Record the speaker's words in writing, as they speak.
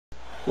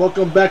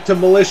Welcome back to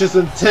Malicious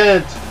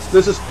Intent.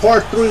 This is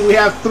part 3. We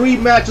have 3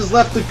 matches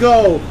left to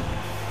go.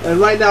 And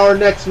right now our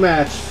next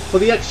match for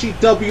the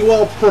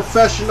XGWL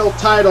professional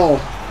title,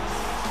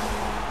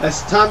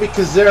 as Tommy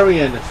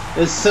Kazarian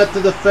is set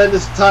to defend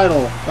his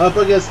title up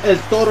against El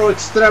Toro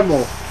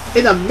Extremo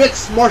in a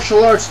mixed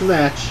martial arts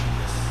match.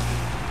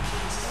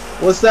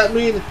 What's that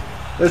mean?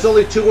 There's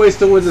only 2 ways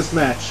to win this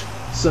match: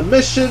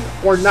 submission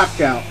or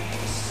knockout.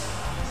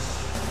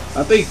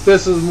 I think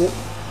this is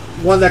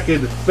one that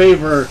could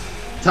favor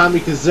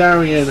Tommy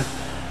Kazarian.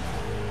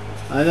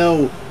 I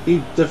know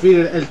he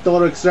defeated El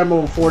Toro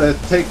Exremo before to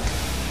take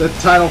the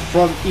title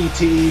from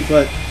ETE,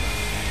 but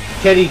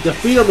can he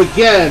defeat him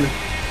again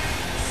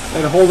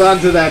and hold on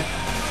to that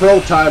pro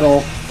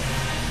title?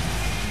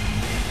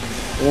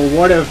 Or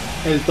what if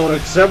El Toro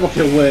Exremo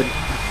can win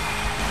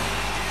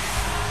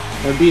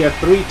and be a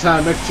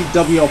 3-time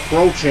XGWL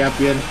Pro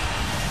Champion?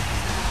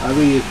 I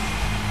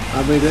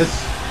mean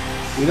this.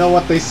 You know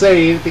what they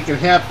say, anything can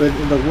happen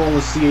in the world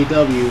of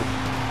CAW.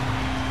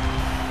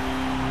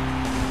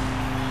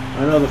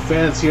 I know the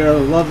fans here are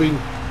loving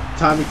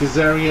Tommy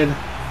Kazarian,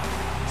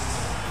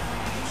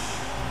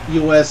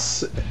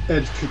 US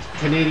and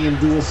Canadian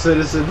dual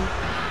citizen.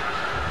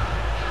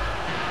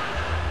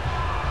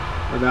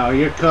 And now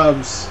here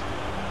comes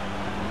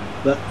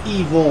the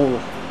evil,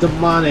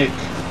 demonic,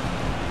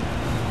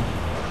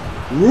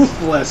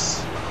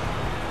 ruthless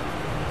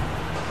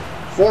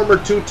former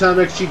 2-time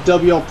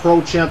XGWL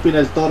Pro Champion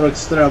El Toro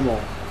Extremo.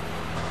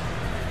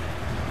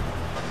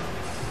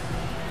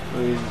 I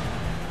mean,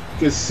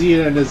 you can see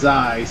it in his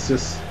eyes,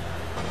 just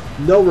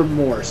no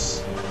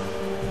remorse,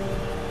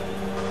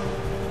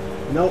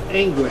 no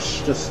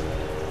anguish, just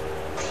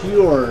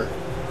pure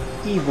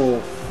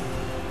evil,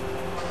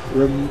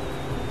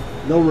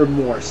 no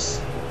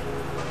remorse.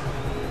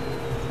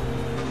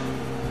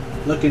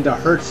 Looking to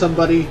hurt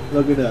somebody,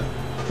 looking to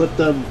put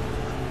them,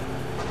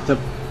 to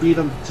beat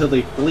them till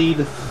they bleed.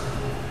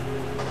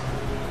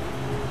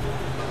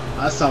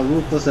 That's how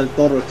ruthless El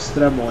Toro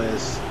Extremo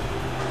is.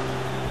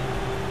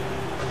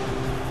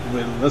 I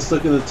mean, let's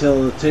look at the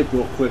tail of the tape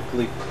real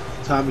quickly.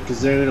 Tommy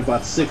Kazarian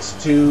about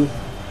 6'2",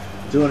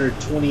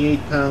 228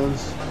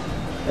 pounds.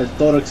 El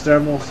Toro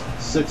Extremo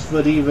 6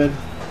 foot even,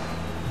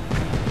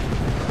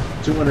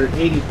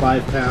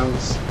 285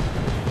 pounds.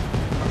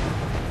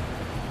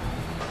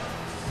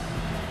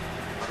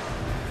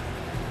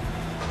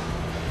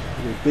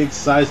 Big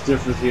size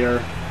difference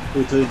here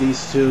between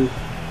these two.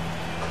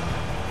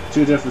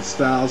 2 different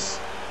styles.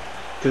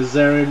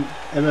 Kazarian,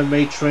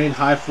 MMA trained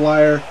high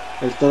flyer.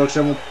 El Toro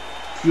Extremo,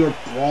 pure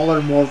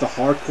brawler, more of the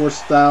hardcore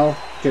style.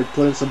 Can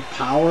put in some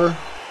power.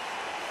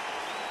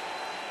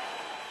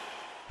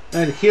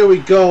 And here we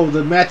go.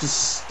 The match is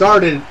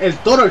started. El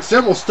Toro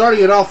Extremo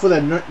starting it off with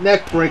a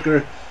neck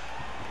breaker.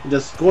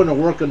 Just going to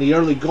work on the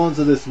early goings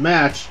of this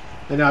match.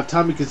 And now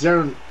Tommy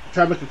Kazarian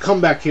trying to make a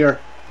comeback here.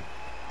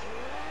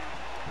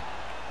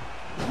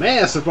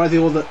 Man, surprised he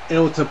was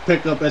able to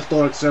pick up El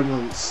Toro Extremo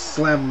and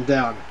slam him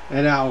down.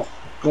 And now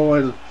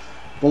going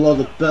below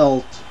the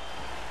belt.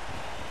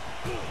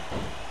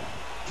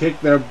 Kick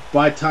there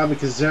by Tommy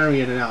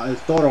Kazarian, and now El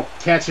Toro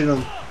catching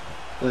him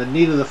with a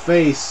knee to the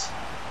face.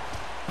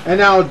 And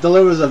now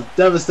delivers a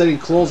devastating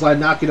clothesline,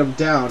 knocking him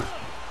down.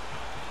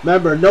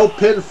 Remember, no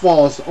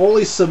pinfalls,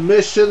 only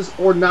submissions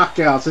or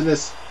knockouts in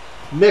this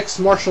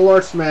mixed martial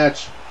arts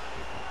match.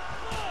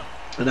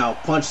 And now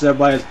punch there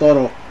by El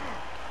Toro.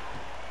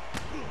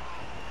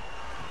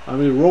 I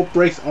mean, rope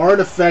breaks are in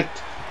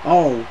effect.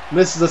 Oh,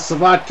 misses the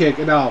savate kick,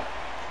 and now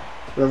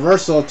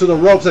reversal to the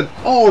ropes, and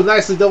oh,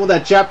 nicely done with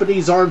that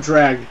Japanese arm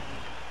drag.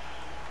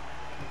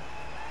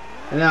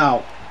 And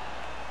now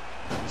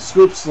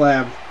scoop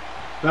slam.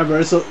 Remember,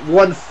 it's a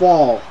 1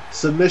 fall,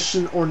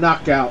 submission or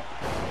knockout,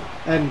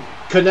 and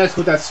connects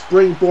with that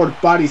springboard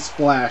body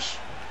splash.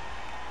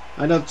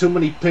 I know too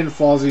many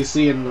pinfalls you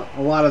see in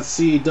a lot of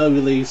CAW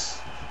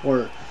leagues,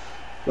 but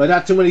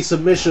not too many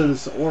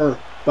submissions or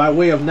by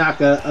way of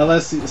knockout,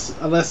 unless it's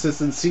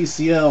in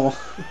CCL.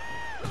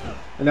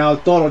 And now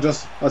Toro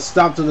just a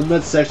stomp to the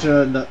midsection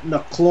and the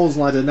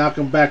clothesline to knock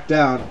him back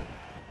down.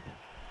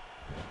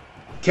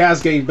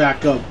 Kaz getting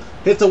back up,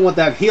 hits him with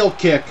that heel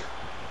kick.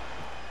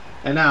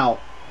 And now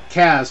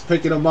Kaz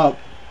picking him up.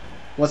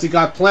 Once he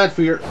got planned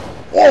for your,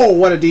 oh,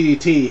 what a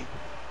DDT.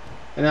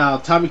 And now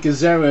Tommy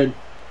Kazarian,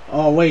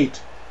 oh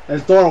wait,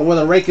 and Toro with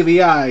a rake of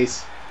the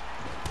eyes.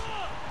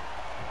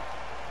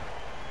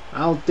 I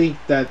don't think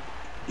that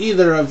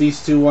either of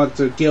these two want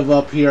to give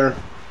up here.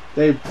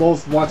 They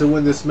both want to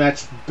win this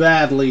match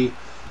badly.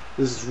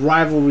 This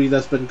rivalry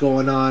that's been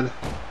going on.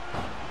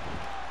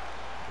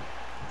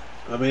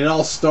 I mean, it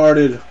all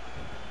started.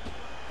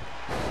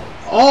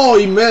 Oh,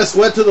 he missed.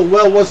 Went to the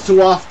well once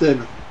too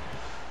often.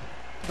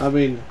 I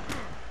mean,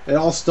 it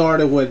all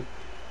started when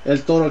El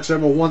Toro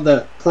Extremo won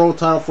the pro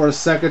title for a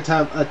 2nd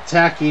time,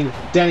 attacking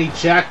Danny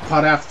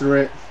Jackpot after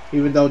it.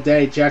 Even though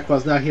Danny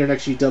Jackpot's not here in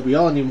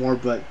XGWL anymore,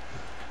 but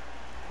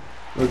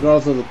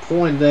regardless of the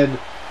point, then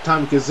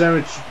Tommy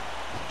Kazarian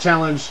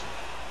challenged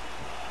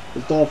the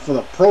Toro for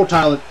the pro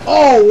title.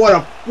 Oh,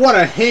 what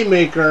a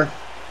haymaker!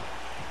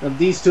 And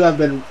these two have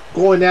been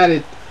going at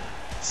it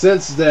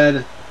since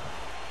then.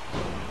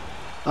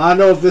 I don't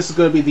know if this is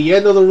going to be the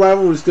end of the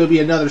rivalry or it's going to be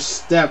another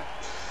step.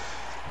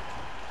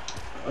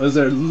 Is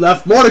there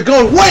left more to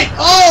go? Wait!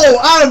 Oh!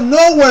 Out of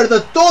nowhere, the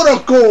Toro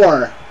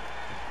core!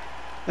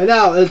 And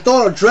now, El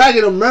Toro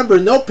dragging him. Remember,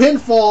 no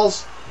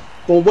pinfalls.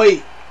 But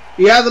wait,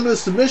 he has him in a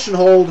submission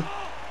hold.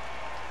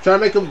 Trying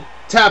to make him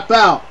tap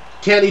out.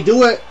 Can he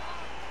do it?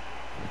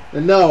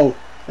 And no,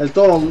 El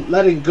Toro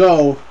letting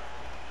go.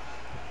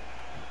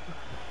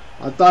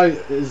 I thought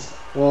his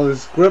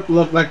grip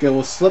looked like it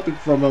was slipping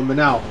from him, and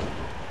now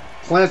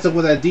plants him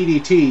with that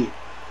DDT.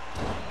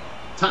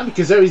 Tommy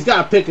Kazarian's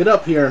got to pick it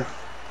up here.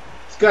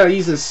 He's got to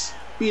use his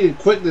speed and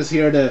quickness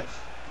here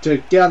to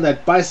get on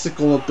that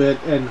bicycle a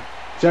bit and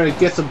try to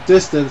get some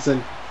distance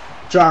and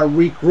try to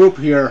regroup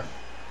here.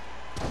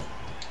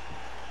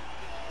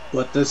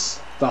 But the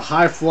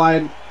high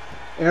flying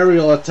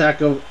aerial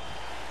attack of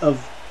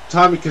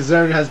Tommy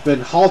Kazarian has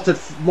been halted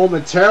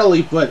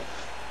momentarily, but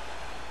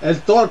as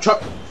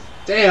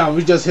damn,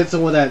 he just hits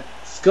him with that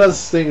Scuzz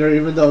Stinger,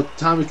 even though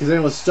Tommy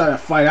Kazarian was trying to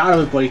fight out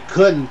of it, but he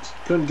couldn't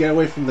get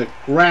away from the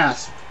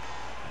grasp.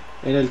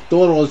 And El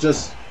Toro was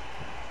just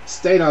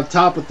staying on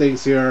top of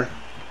things here.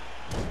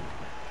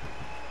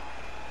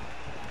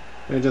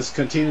 And just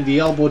continued the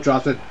elbow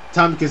drops, and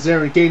Tommy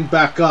Kazarian gained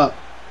back up.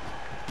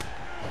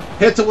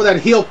 Hits him with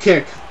that heel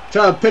kick,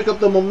 trying to pick up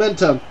the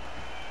momentum.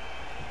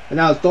 And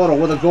now Toro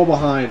with a go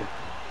behind.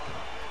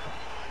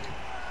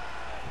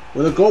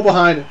 With a go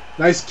behind,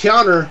 nice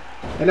counter.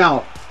 And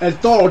now El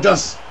Toro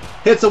just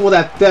hits him with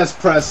that death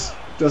press.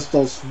 Just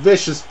those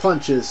vicious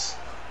punches.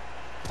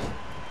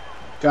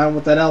 Got him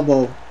with that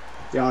elbow.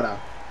 Yada.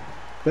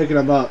 Picking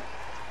him up.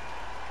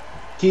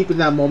 Keeping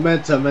that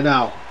momentum. And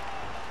now.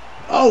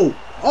 Oh,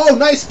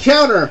 nice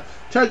counter.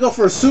 Try to go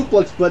for a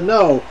suplex, but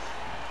no.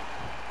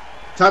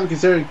 Tommy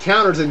Kazarian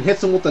counters and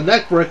hits him with the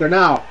neck breaker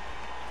now.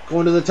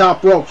 Going to the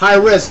top rope. High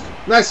risk.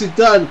 Nicely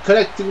done.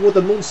 Connecting with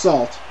the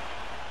moonsault.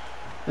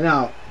 And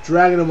now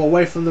dragging him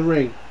away from the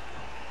ring.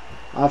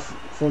 Off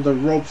from the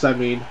ropes, I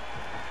mean.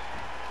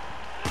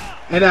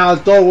 And now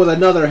it's Toro with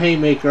another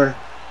haymaker.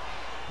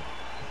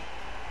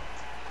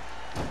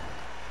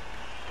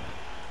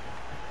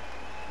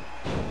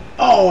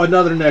 Oh,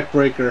 another neck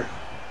breaker.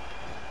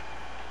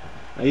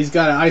 Now he's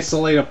got to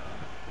isolate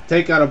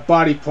take out a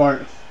body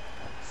part.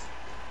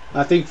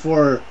 I think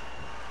for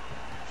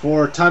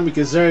Tommy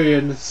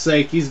Kazarian's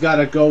sake, he's got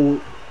to go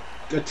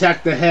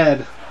attack the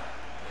head.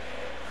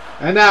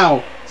 And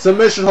now,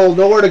 submission hold,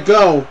 nowhere to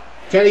go.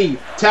 Can he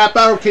tap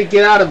out or can he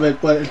get out of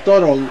it? But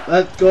Toro,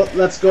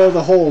 let's go of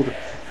the hold.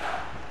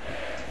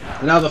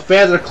 And now the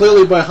fans are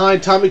clearly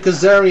behind Tommy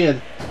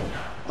Kazarian.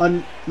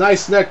 A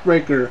nice neck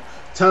breaker.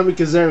 Tommy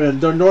Kazarian,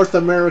 the North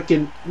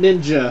American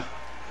Ninja.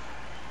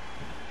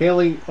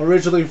 Hailing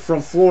originally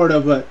from Florida,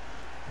 but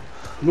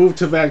moved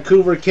to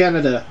Vancouver,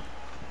 Canada.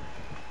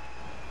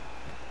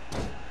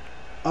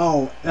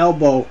 Oh,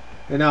 elbow.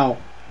 And now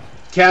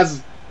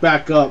Kaz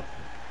back up.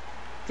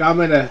 Got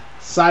him in a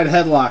side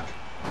headlock.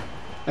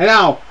 And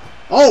now,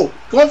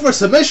 going for a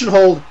submission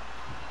hold.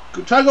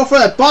 Try to go for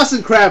that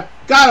Boston Crab.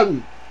 Got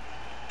him.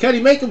 Can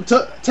he make him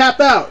tap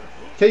out?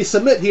 Can he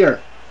submit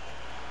here?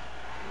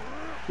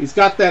 He's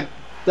got that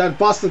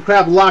Boston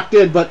Crab locked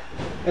in, but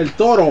El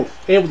Toro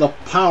able to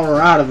power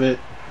out of it.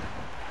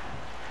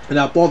 And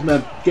now both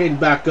men getting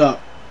back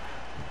up.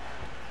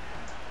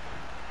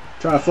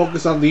 Try to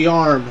focus on the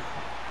arm.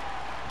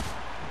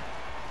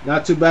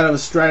 Not too bad of a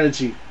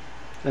strategy.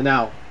 And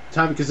now,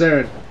 Tommy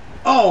Kazarian.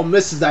 Oh,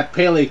 misses that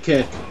Pele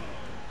kick.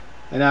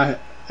 And now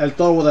El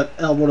Toro with an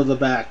elbow to the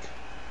back.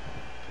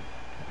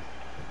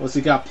 What's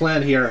he got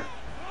planned here?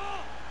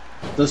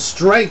 The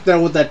strength there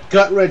with that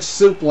gut-wrench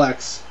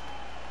suplex.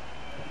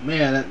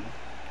 Man,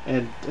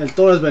 and El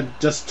Toro's been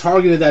just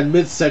targeting that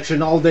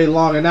midsection all day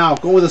long. And now,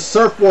 going with a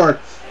surfboard.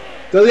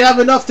 Does he have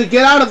enough to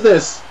get out of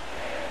this?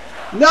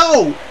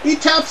 No! He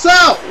taps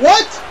out!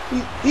 What?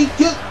 He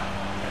get...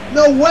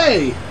 No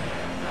way!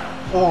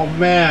 Oh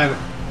man,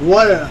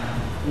 what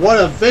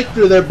a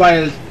victory there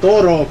by El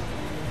Toro.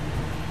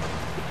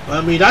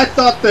 I mean, I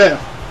thought that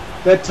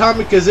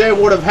Tommy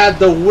Kazarian would have had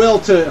the will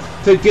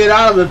to get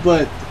out of it,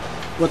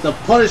 but the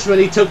punishment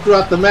he took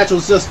throughout the match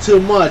was just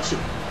too much.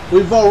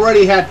 We've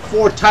already had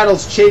 4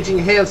 titles changing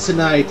hands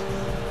tonight.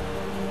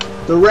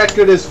 The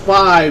record is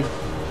 5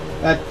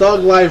 at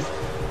Thug Life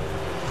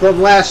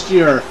from last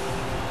year.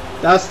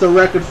 That's the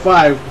record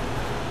 5.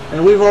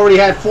 And we've already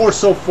had 4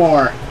 so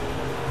far.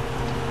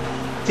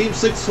 Team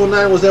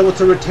 619 was able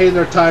to retain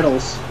their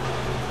titles.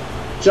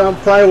 John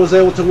Pryor was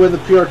able to win the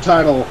pure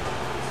title.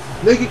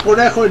 Niki,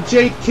 Cornejo, and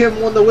Jade Kim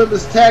won the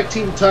women's tag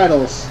team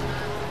titles.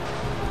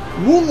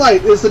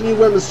 Moonlight is the new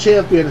women's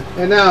champion.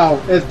 And now,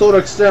 El Toro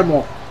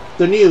Extremo,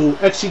 the new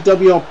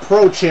XGWL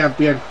Pro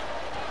champion.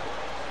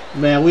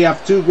 Man, we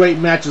have 2 great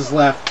matches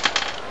left.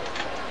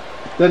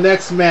 The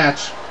next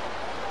match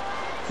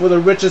for the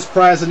richest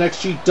prize in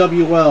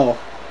XGWL.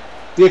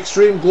 The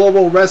Extreme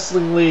Global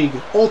Wrestling League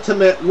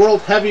Ultimate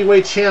World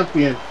Heavyweight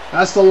Champion.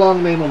 That's the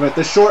long name of it.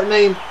 The short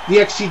name, the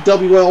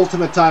XGWL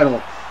Ultimate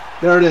Title.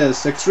 There it is.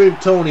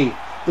 XtremeTony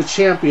the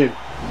champion,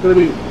 going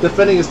to be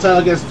defending his title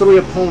against 3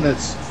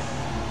 opponents.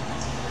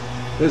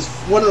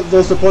 One of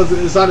those opponents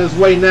is on his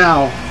way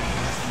now.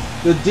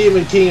 The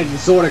Demon King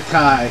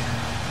Exodecai.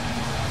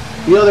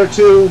 The other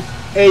 2,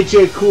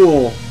 AJ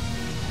Kool.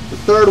 The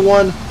third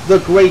one, the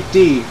Great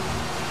D.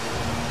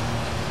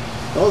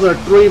 Those are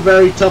 3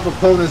 very tough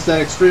opponents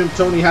that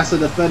XtremeTony has to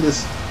defend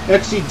his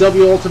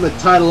XGW Ultimate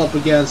title up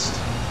against.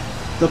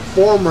 The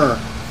former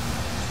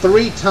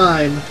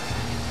 3-time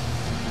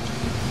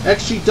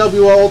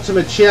XGWL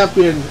Ultimate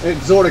Champion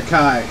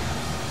Exodecai.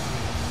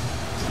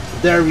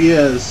 There he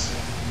is.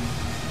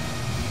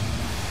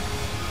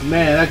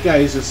 Man, that guy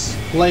is just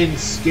plain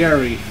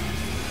scary.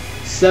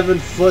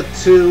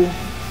 7'2",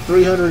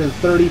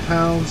 330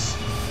 pounds.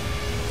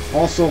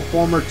 Also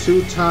former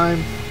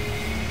 2-time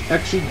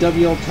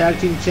XGWL Tag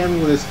Team Champion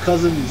with his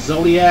cousin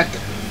Zodiac.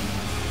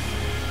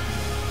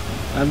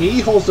 I mean, he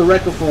holds the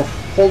record for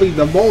holding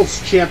the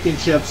most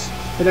championships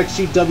in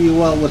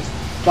XGWL with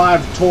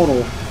 5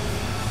 total.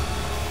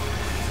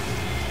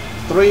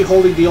 3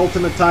 holding the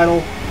Ultimate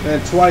title,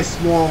 and twice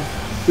more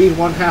being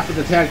 1/2 of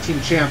the Tag Team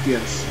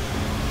Champions.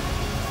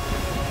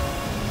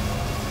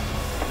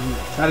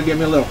 Try to get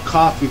me a little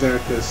coffee there,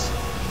 because,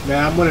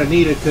 man, I'm going to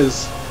need it,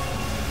 because,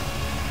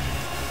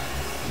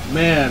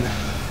 man,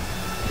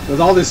 with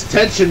all this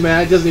tension, man,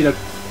 I just need to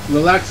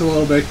relax a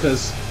little bit,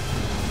 because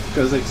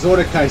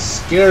Exodecai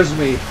scares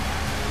me.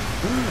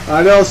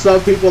 I know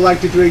some people like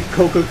to drink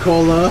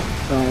Coca-Cola,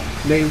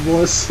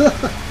 nameless.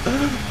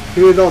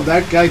 Even though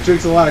that guy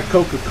drinks a lot of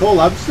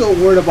Coca-Cola, I'm still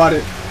worried about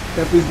it,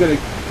 if he's going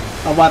to,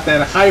 about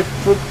that high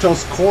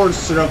fructose corn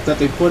syrup that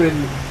they put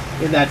in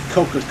that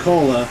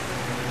Coca-Cola.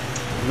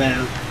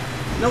 Man,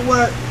 you know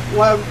what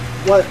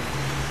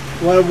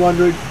I'm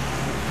wondering?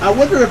 I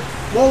wonder if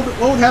what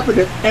would happen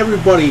if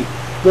everybody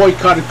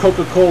boycotted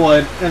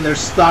Coca-Cola and their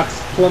stocks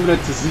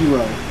plummeted to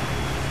 0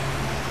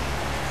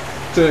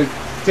 to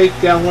take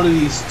down one of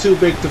these too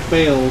big to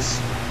fails.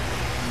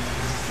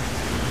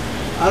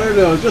 I don't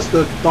know, just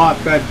a thought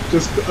that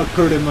just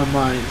occurred in my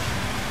mind.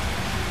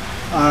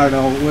 I don't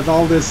know, with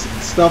all this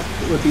stuff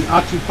with the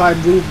Occupy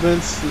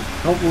movements,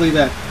 hopefully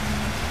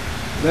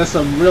there's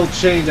some real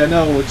change. I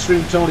know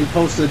XtremeTony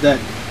posted that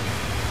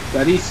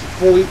he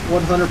fully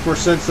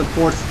 100%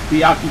 supports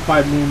the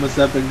Occupy movements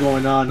that have been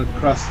going on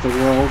across the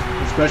world,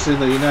 especially in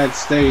the United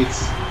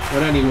States.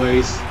 But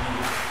anyways,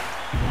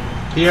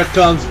 here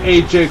comes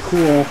AJ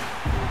Kool.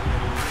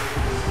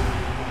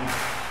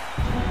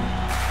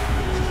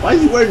 Why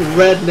is he wearing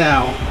red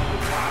now?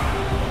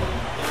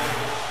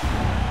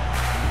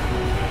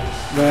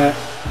 But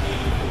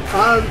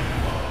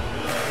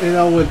you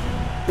know, with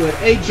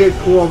AJ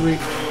Kool, I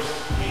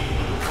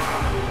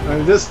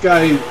mean, this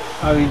guy,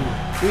 I mean,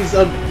 he's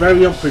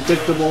very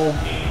unpredictable.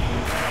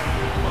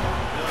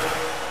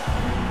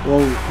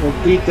 Will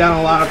beat down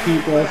a lot of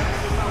people.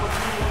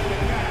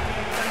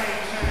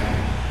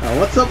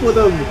 What's up with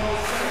him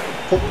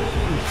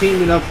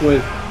teaming up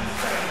with,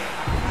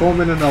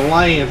 forming an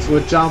alliance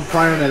with John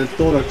Pryor and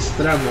Toro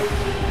Exremo?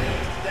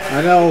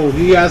 I know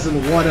he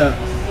hasn't won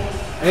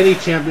any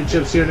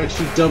championships here in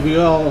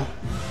XGWL.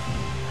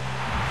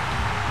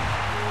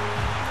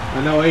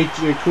 I know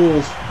AJ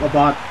Kool's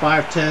about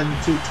 5'10",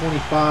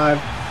 225.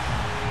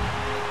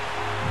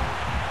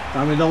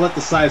 I mean, don't let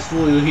the size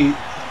fool you.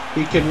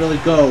 He can really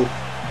go.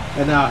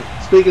 And now,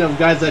 speaking of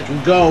guys that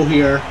can go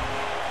here,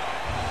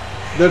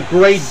 the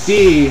Great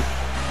D,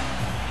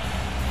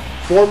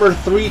 former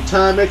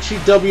 3-time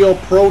XGWL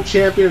Pro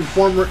Champion and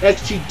former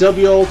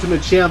XGWL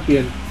Ultimate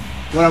Champion.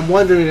 What I'm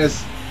wondering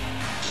is,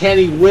 can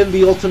he win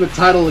the Ultimate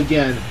title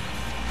again?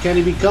 Can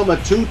he become a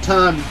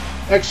 2-time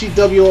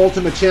XGWL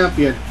Ultimate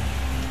Champion?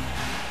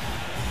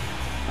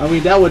 I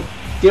mean, that would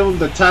give him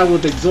the title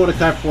with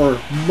Exodecai for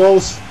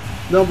most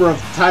number of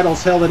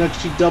titles held in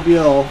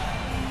XGWL.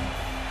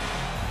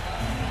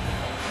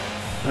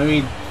 I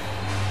mean,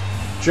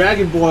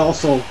 Dragon Boy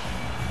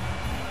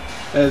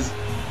is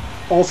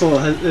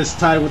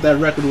tied with that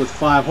record with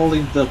 5,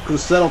 holding the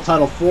Cruzeiro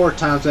title 4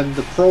 times and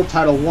the Pro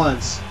title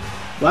once.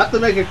 We'll have to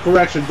make a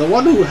correction. The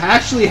one who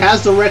actually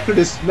has the record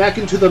is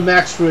Mackin to the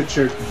Max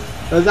Richard.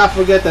 Let's not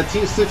forget that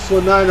Team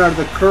 619 are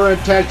the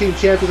current tag team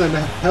champions and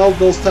held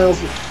those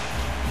titles.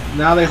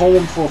 Now they hold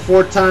them for a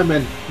 4th time,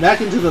 and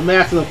Mackin to the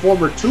Max is the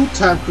former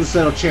 2-time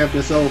Cruzeiro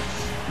champion. So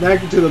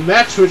Mackin to the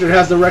Max Richard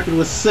has the record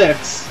with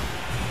 6.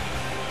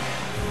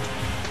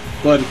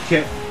 But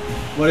if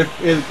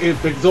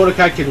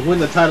Exodecai can win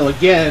the title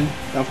again,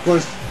 of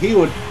course he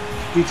would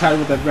be tied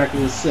with that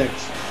record with 6.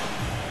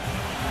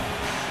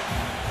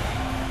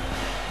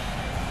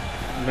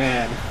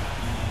 Man,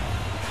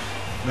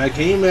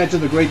 can you imagine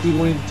the Great D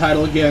winning the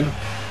title again,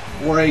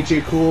 or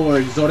AJ Kool or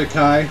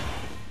Exodecai,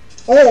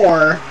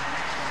 or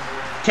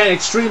can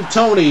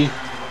XtremeTony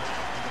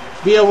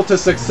be able to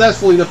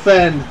successfully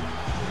defend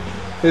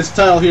his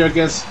title here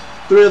against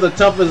 3 of the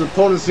toughest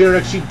opponents here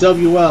in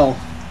XGWL?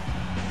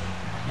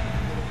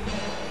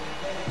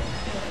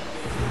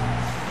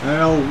 I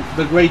know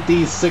the Great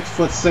D is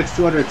 6'6",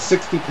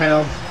 260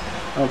 pounds,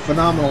 a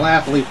phenomenal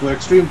athlete for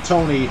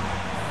XtremeTony.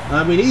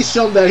 I mean, he's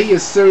shown that he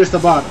is serious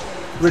about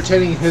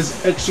retaining his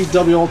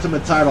XGWL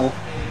Ultimate title,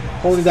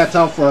 holding that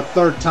title for a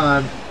third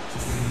time.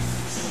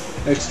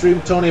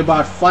 XtremeTony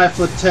about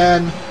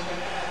 5'10",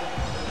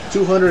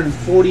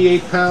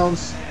 248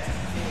 pounds.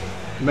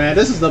 Man,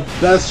 this is the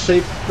best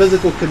shape,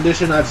 physical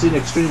condition I've seen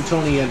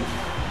XtremeTony in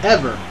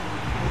ever.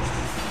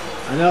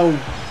 I know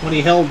when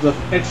he held the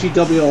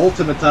XGWL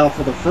Ultimate title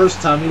for the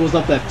first time, he was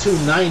up at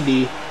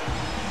 290.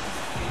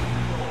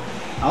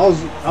 I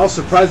was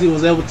surprised he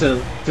was able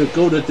to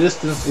go the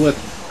distance with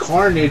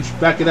Carnage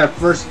back in that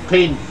first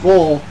Pain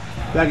Full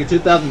back in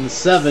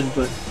 2007,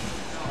 but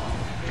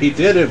he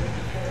did it.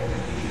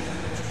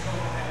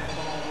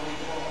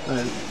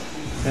 And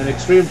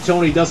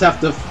XtremeTony does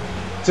have to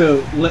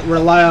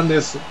rely on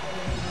his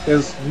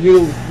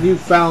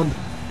newfound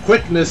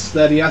quickness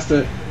that he has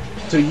to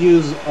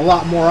use a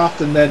lot more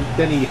often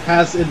than he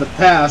has in the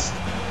past,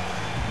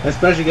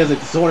 especially against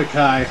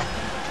Exodecai.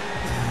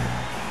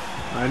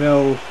 I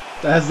know,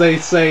 as they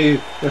say,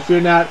 if you're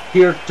not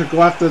here to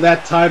go after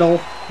that title,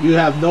 you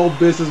have no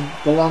business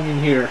belonging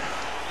here.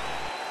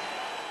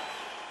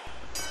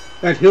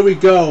 And here we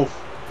go.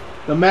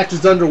 The match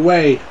is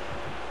underway.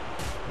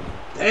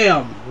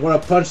 Damn, what a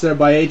punch there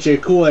by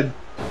AJ Kool. And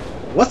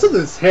what's with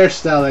this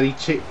hairstyle that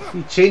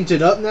he changed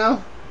it up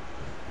now?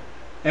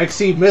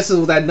 XC misses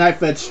with that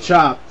knife edge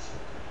chop.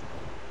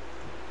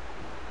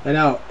 And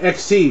now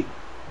XC.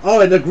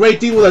 Oh, and the Great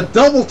D with a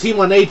double team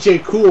on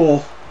AJ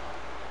Kool.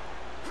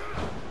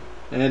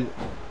 And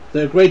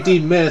the Great D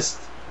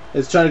missed.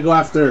 Is trying to go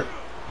after.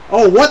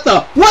 Oh, what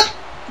the? What?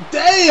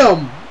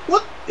 Damn!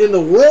 What in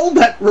the world?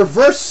 That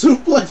reverse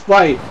suplex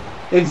by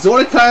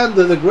Exodecai and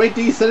the Great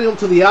D sending him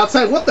to the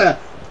outside. What the?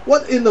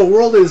 What in the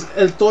world is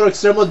El Toro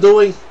Exremo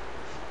doing?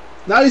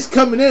 Now he's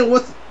coming in.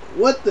 What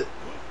the?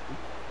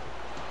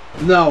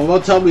 No,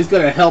 don't tell me he's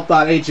gonna help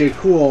out AJ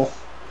Kool.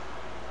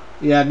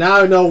 Yeah,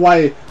 now I know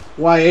why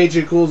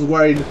AJ Kool's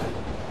wearing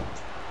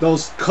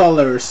those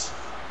colors.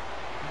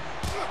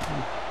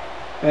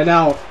 And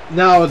now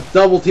a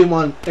double team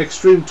on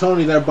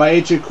XtremeTony there by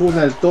AJ Kool and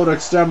El Toro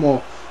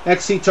Exremo.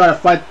 XC try to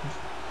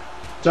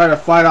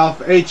fight off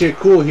AJ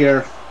Kool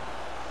here.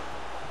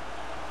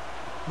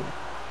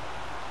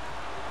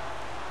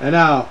 And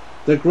now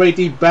the Great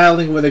D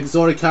battling with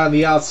Exodecai on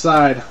the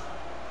outside.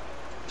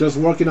 Just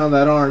working on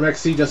that arm.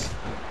 XC just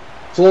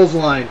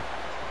clothesline.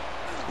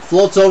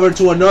 Floats over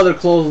to another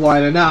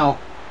clothesline, and now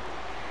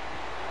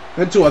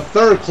into a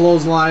third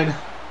clothesline.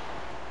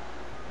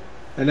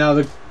 And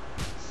now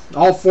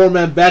all four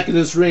men back in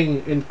this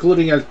ring,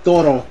 including El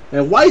Toro.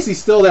 And why is he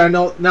still there?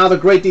 No, now the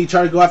Great D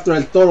trying to go after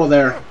El Toro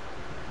there.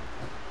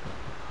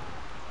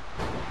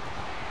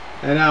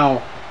 And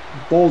now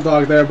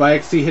Bulldog there by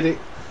XC hitting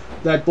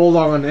that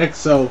Bulldog on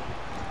Exo.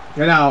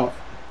 And now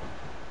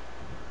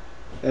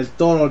El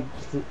Toro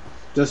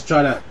just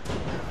try to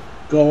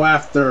go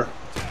after.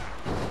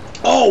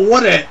 Oh,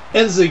 what a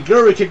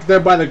Enziguri kick there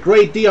by the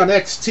Great D on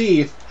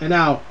XT. And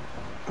now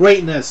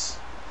Greatness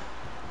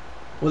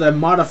with a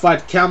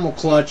modified camel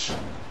clutch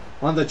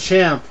on the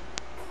champ.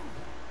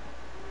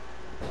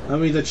 I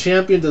mean, the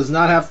champion does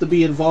not have to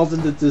be involved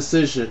in the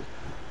decision.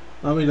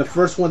 I mean, the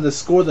first one to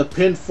score the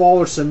pinfall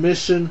or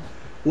submission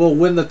will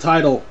win the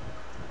title.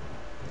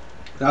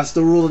 That's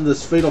the rule in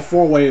this Fatal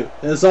 4-Way.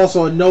 There's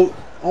also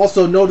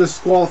no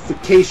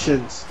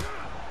disqualifications.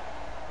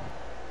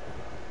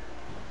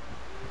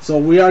 So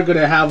we are going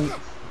to have...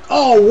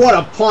 Oh, what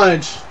a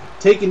punch!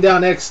 Taking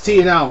down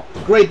XT now.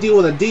 Great deal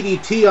with a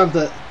DDT on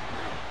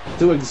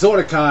to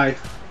Exodecai.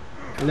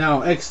 And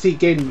now XT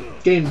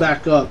gained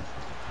back up.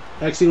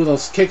 XT with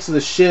those kicks to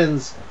the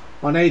shins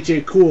on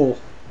AJ Kool.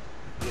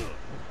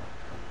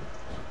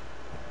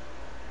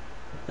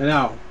 And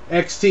now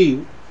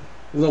XT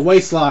with a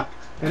waistlock.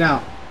 And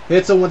now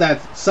hits him with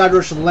that side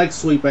Russian leg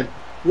sweep. And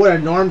what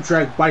an arm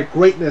drag by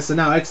Greatness. And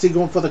now XT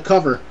going for the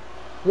cover.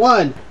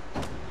 One.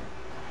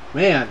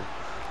 Man.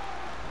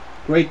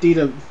 Great D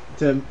to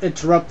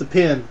interrupt the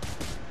pin.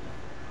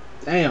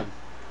 Damn.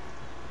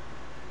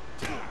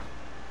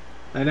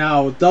 And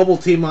now double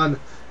team onto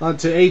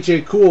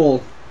AJ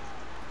Kool.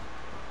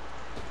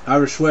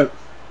 Irish whip.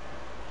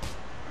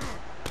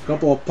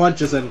 Couple of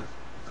punches and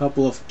a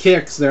couple of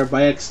kicks there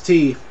by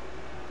XT.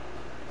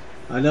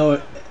 I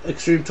know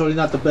XtremeTony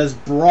not the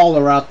best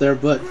brawler out there,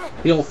 but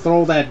he'll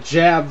throw that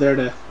jab there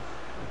to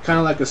kind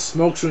of like a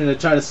smoke screen to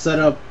try to set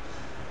up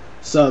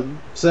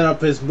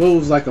his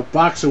moves like a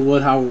boxer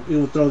would. How he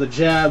would throw the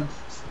jab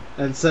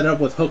and set up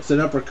with hooks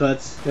and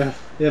uppercuts.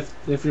 If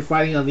you're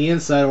fighting on the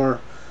inside,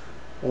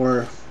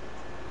 or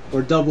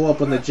double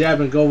up on the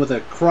jab and go with a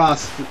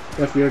cross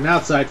if you're an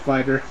outside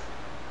fighter.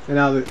 And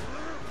now the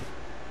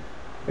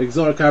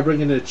Exodecai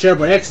bringing the chair,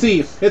 but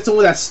XT hits him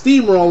with that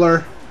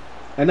steamroller.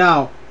 And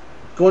now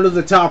going to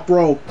the top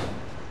rope.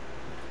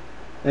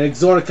 And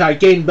Exodecai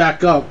gained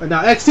back up. And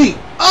now XT.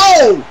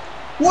 Oh!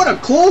 What a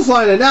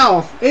clothesline. And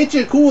now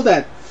AJ Kool with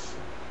that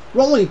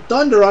rolling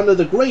thunder onto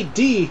the Great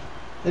D.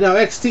 And now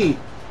XT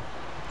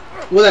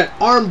with that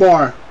arm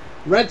bar.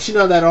 Wrenching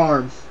on that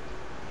arm.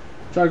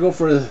 Try to go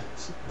for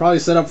probably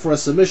set up for a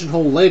submission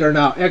hold later.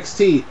 Now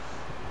XT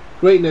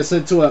Greatness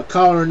into a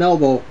collar and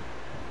elbow.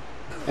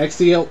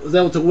 XT was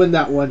able to win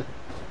that one.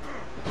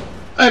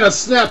 And a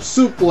snap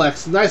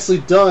suplex. Nicely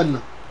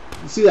done.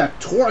 You see that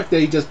torque that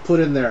he just put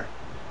in there.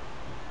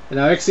 And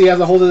now XT has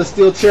a hold of the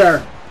steel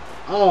chair.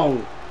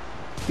 Oh,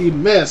 he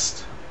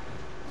missed.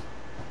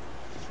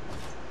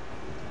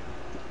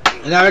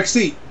 And now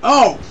XT.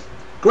 Oh,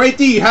 Great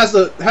D has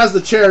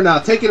the chair now,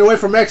 taking it away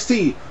from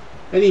XT,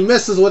 and he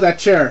misses with that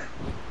chair.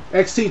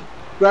 XT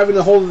grabbing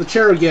the hold of the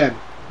chair again,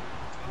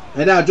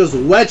 and now just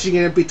wedging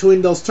it in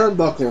between those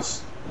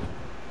turnbuckles.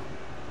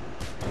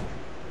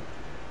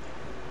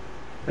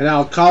 And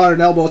now collar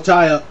and elbow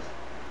tie up.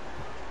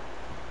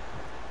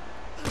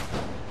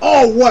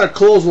 Oh, what a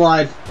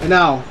clothesline! And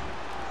now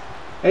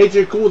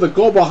AJ Kool with a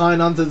go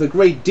behind onto the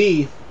Great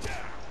D.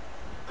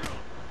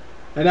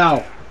 And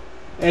now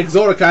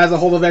Exodecai has a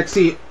hold of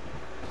XT.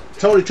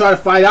 Tony tried to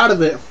fight out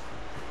of it,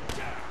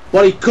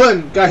 but he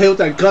couldn't. Got hit with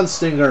that gun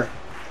stinger.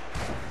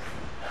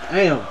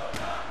 Damn.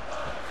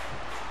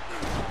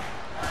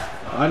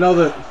 I know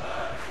that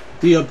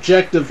the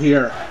objective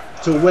here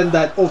to win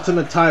that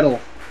ultimate title.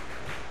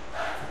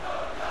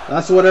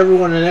 That's what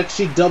everyone in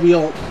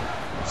XGWL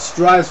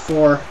strives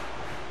for.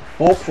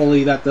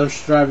 Hopefully that they're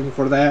striving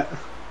for that.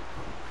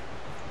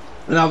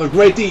 And now the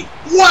Great D.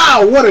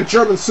 Wow, what a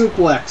German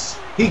suplex.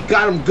 He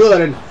got him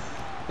good,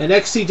 and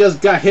XT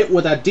just got hit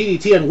with that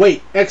DDT, and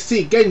wait,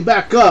 XT getting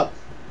back up.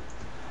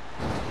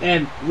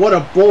 And what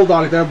a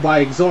bulldog there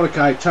by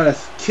Exodecai, trying to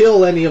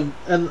kill any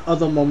of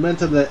the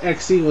momentum that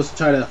XT was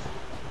trying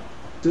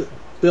to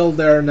build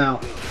there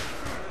now.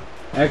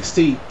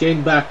 XT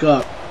getting back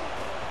up.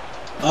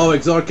 Oh,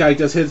 Exodecai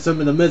just hits him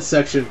in the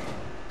midsection.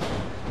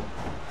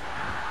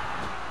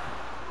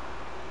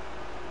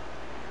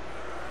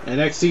 And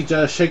XT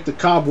just shake the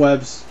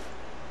cobwebs.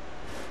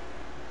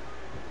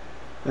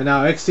 And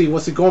now XT,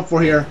 what's he going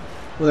for here?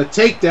 With a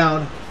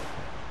takedown.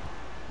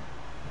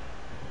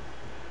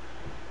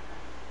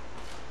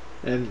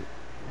 And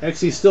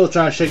XT still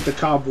trying to shake the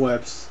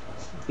cobwebs.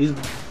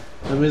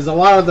 There's a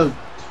lot of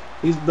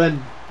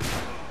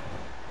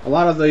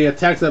the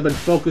attacks that have been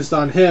focused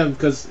on him,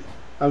 because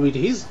I mean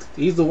he's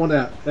the one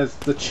that, as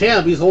the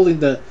champ, he's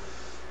the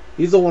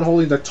one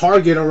holding the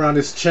target around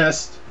his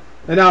chest.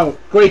 And now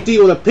Great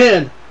D with a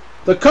pin.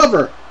 The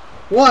cover.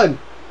 1,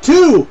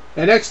 2,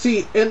 and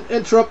XT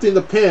interrupting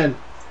the pin.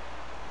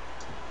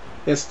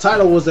 His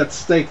title was at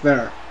stake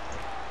there.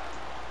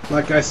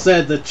 Like I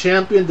said, the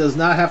champion does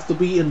not have to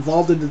be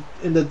involved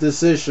in the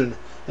decision.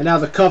 And now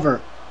the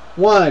cover.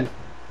 1,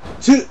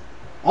 2,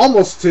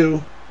 almost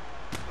 2.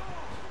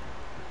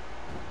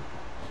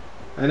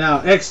 And now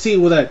XT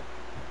with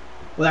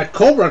that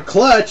Cobra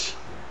clutch,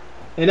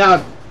 and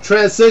now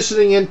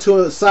transitioning into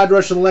a side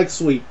Russian leg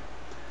sweep.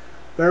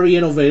 Very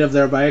innovative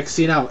there by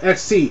XT. Now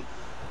XT,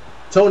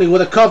 Tony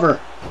with a cover,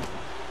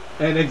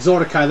 and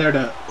Exodecai there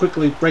to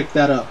quickly break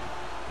that up.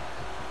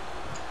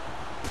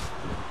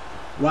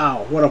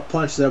 Wow, what a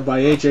punch there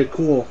by AJ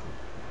Kool.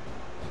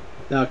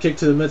 Now kick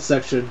to the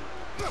midsection,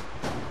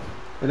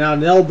 and now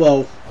an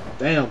elbow.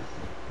 Damn.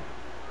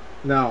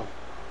 Now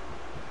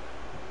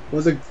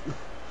was it?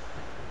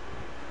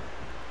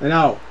 And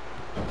now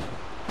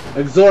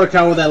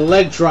Exodecai with that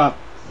leg drop,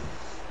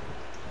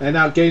 and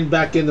now getting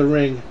back in the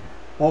ring.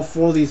 All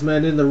 4 of these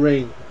men in the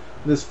ring.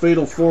 This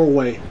fatal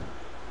 4-way.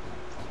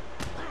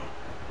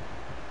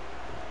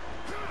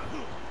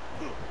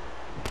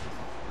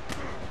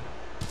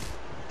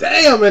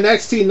 Damn, and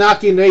XT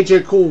knocking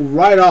AJ Kool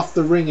right off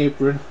the ring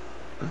apron.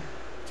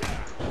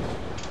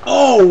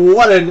 Oh,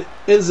 what an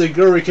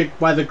enziguri kick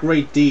by the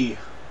Great D.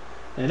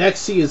 And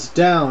XT is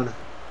down.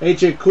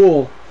 AJ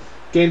Kool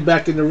getting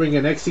back in the ring,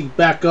 and XT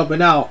back up, and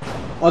now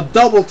a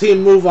double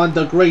team move on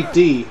the Great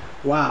D.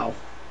 Wow.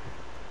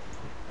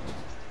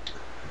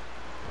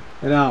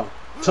 And now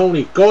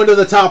Tony going to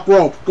the top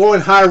rope, going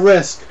high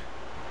risk.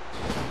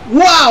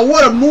 Wow,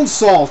 what a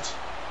moonsault.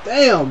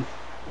 Damn.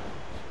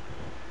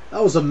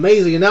 That was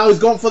amazing. And now he's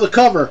going for the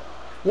cover.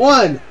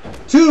 1,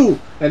 2,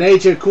 and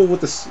AJ Kool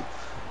with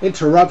the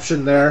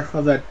interruption there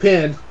of that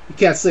pin. You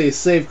can't say it's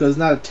safe because it's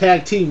not a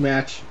tag team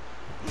match.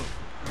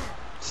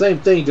 Same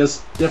thing,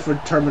 just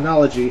different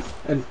terminology.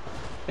 And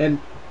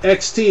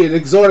XT and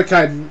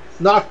Exodecai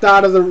knocked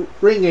out of the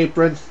ring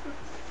apron,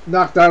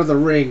 knocked out of the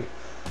ring.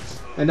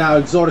 And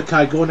now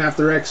Exodecai going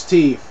after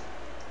XT.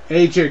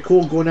 AJ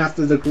Kool going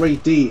after the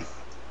Great D.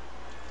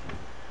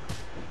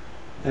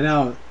 And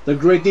now the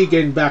Great D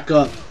getting back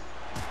up.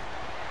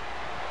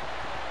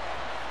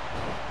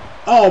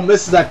 Oh,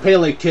 misses that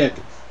Pele kick.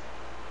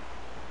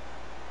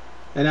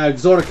 And now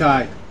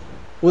Exodecai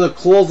with a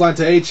clothesline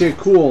to AJ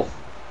Kool.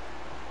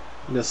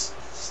 And just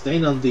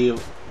staying on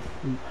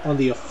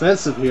the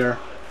offensive here.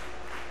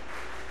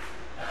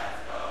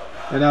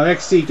 And now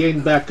XT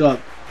getting back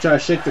up. Try to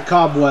shake the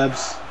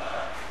cobwebs.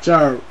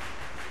 Try to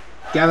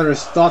gather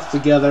his thoughts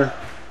together.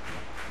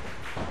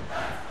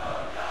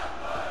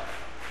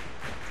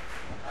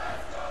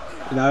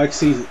 And now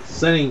XT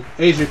sending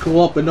AJ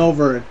Kool up and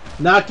over and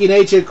knocking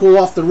AJ Kool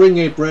off the ring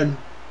apron.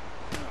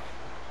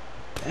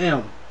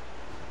 Damn.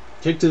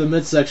 Kick to the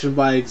midsection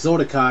by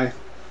Exodecai,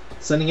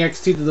 sending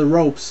XT to the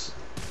ropes.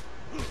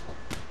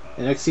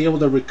 And XT able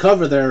to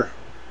recover there.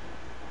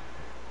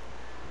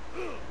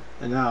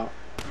 And now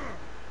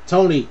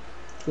Tony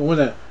going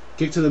to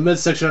kick to the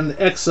midsection on the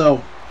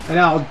EXO. And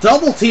now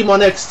double team on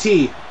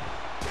XT.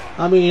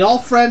 I mean, all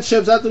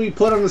friendships have to be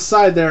put on the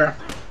side there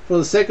for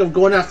the sake of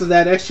going after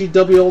that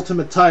XGW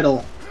Ultimate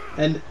title.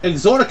 And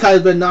Exodecai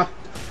has been knocked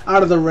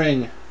out of the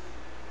ring.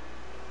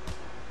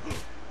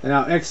 And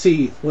now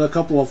XT with a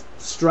couple of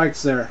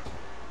strikes there.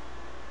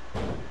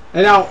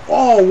 And now,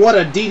 oh, what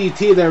a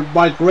DDT there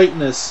by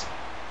Greatness.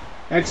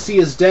 XT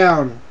is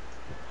down.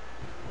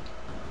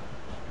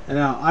 And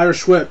now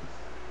Irish Whip.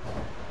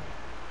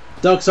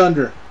 Ducks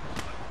under.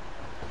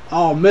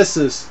 Oh,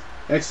 misses.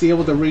 XT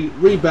able to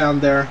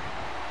rebound there.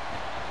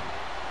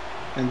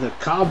 And the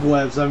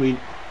cobwebs, I mean,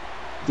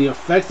 the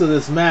effect of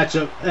this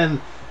matchup. And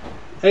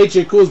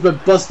AJ Kool's been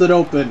busted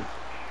open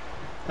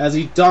as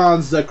he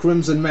dons the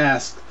crimson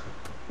mask.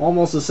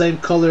 Almost the same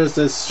color as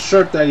this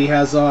shirt that he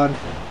has on.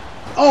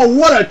 Oh,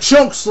 what a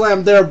choke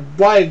slam there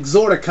by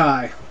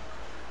Exodecai.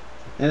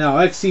 And now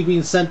XT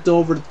being sent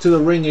over to the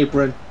ring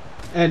apron.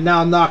 And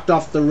now knocked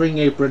off the ring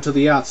apron to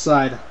the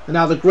outside. And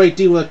now the Great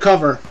D with a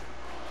cover.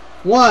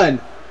 1,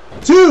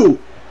 2,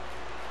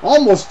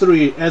 almost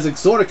 3, as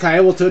Exodecai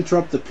able to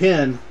interrupt the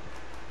pin.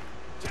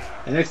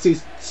 And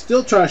XT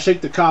still trying to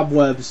shake the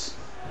cobwebs.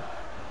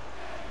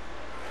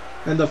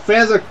 And the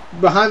fans are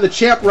behind the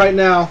champ right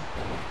now.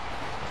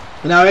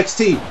 And now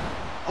XT.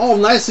 Oh,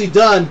 nicely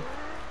done.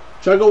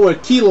 Try to go with a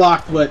key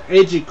lock, but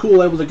AJ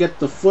Kool able to get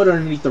the foot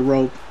underneath the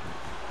rope.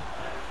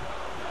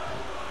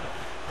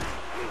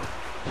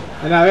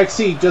 And now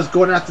XT just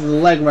going after the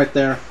leg right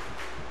there.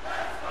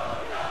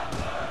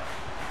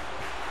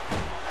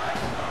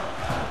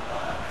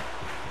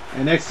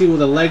 And XT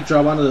with a leg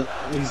drop onto the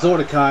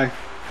Exodecai.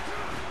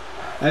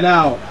 And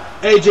now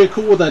AJ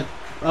Kool with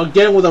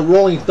again with a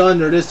rolling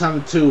thunder, this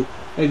time to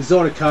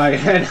Exodecai.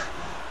 And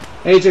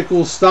AJ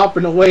Kool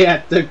stomping away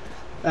at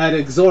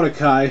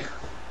Exodecai.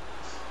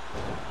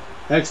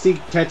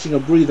 XT catching a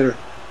breather.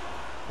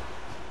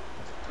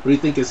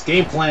 Rethink his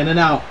game plan, and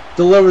now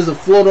delivers a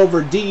float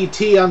over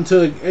DDT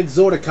onto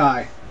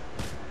Exodecai.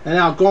 And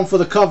now going for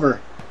the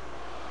cover.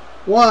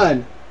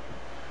 1.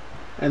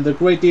 And the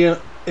Great D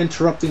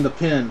interrupting the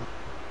pin.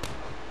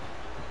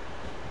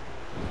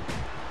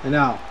 And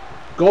now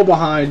go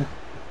behind.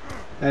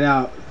 And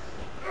now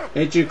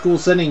AJ Kool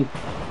sending.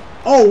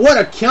 Oh, what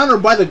a counter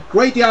by the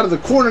Great D out of the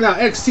corner. Now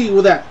XT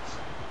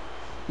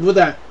with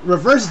that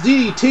reverse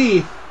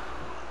DDT.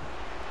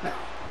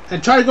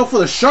 And try to go for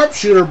the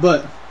sharpshooter,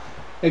 but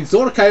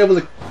Exodecai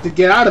able to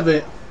get out of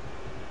it.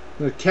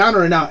 The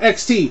counter, and now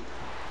XT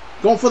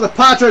going for the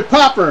Padre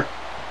Popper.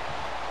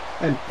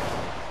 And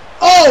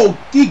oh,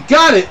 he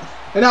got it.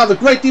 And now the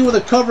Great D with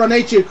a cover on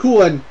AJ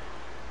Kool, and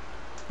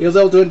he was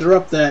able to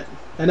interrupt that.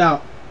 And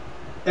now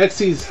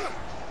XT's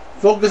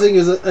focusing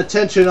his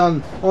attention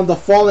on the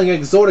falling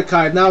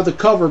Exodecai. Now the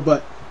cover,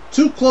 but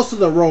too close to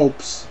the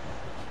ropes.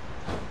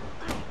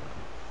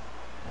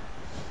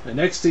 And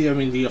XT, I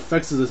mean, the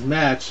effects of this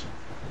match,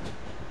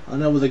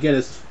 unable to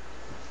get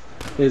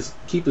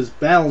keep his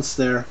balance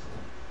there.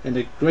 And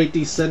the Great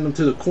D send him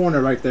to the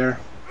corner right there.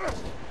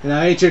 And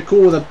now AJ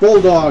Kool with a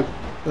bulldog,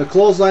 the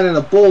clothesline and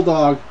a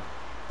bulldog.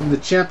 And the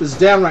champ is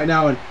down right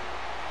now,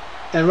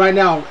 and right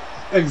now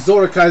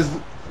Exodecai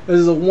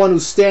is the one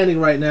who's standing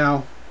right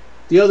now.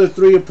 The other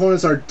 3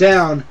 opponents are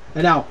down,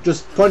 and now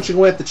just punching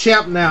away at the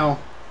champ now.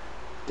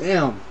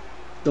 Damn,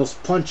 those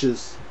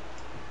punches.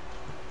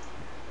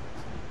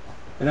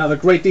 And now the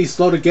Great D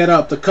slow to get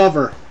up, the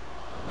cover.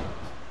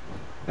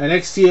 And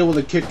XT able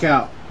to kick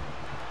out.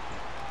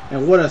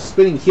 And what a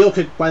spinning heel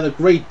kick by the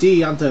Great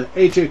D onto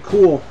AJ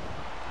Kool.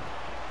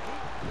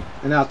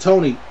 And now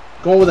Tony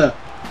going with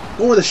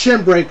a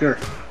shin breaker.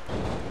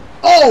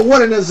 Oh,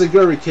 what an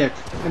enziguri kick.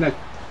 And a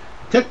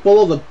kick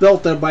below the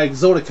belt there by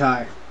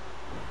Exodecai.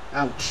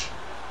 Ouch.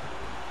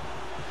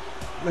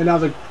 And now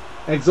the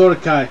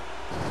Exodecai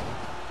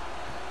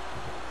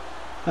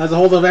has a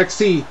hold of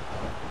XT.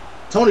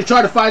 Tony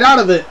tried to fight out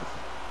of it.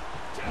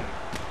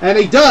 And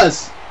he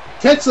does.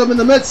 Kicks him in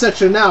the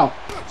midsection now.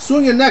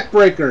 Swinging neck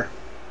breaker.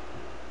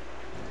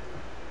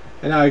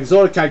 And now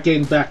Exodecai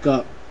getting back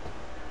up.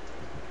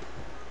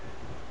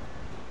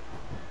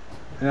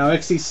 And now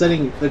XT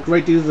sending the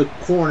Great D to the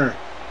corner.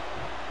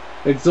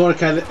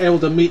 Exodecai able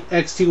to meet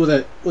XT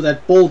with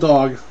that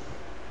bulldog.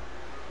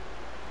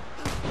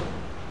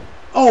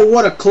 Oh,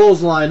 what a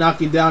clothesline,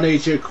 knocking down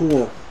AJ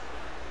Kool.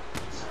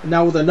 And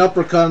now with an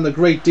uppercut on the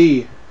Great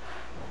D.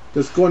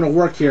 Just going to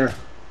work here.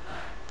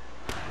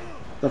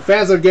 The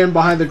fans are getting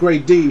behind the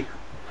Great D.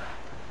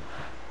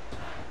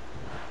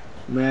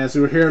 Man, as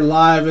we're here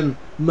live in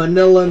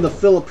Manila in the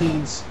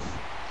Philippines.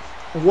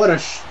 And what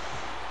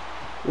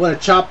a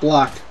chop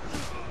block.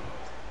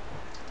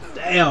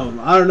 Damn,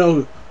 I don't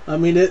know. I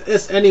mean,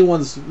 it's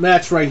anyone's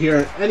match right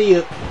here.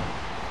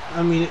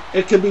 I mean,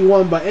 it can be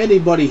won by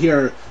anybody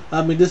here.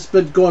 I mean, this has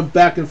been going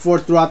back and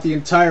forth throughout the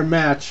entire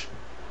match.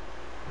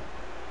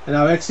 And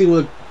now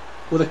XT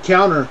with a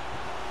counter.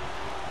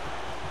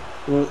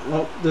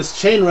 Well, this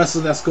chain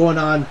wrestling that's going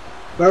on,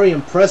 very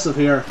impressive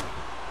here.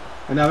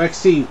 And now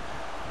XT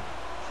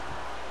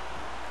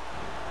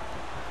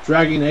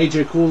dragging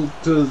AJ Kool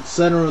to the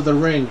center of the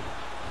ring.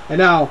 And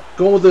now,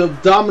 going with the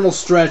abdominal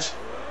stretch.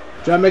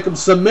 Trying to make him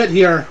submit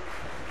here.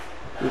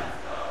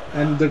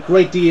 And the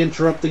Great D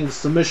interrupting the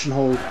submission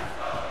hold.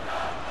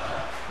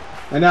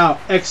 And now,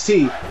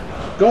 XT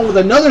going with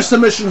another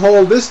submission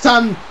hold. This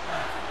time,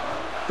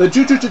 the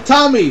Juju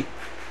Tatami.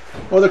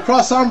 Or the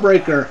cross arm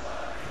breaker.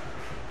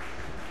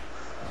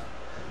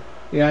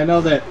 Yeah, I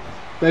know that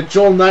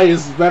Joel Knight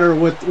is better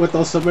with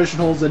those submission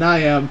holds than I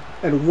am.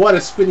 And what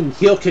a spinning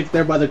heel kick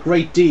there by the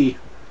Great D.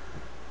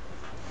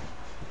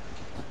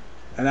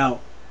 And now,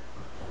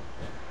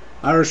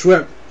 Irish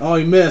Whip. Oh,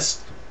 he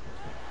missed.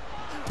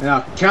 And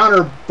now,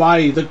 counter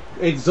by the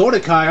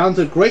Exodecai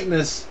onto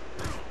Greatness.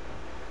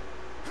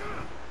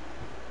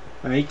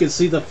 And you can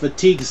see the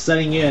fatigue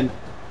setting in.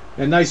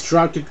 A nice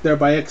drop kick there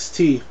by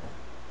XT.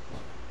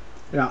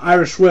 Now,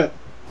 Irish Whip.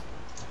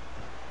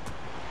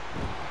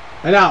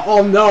 And now,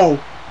 oh no.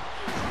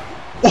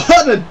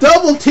 What a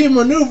double team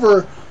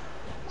maneuver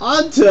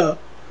onto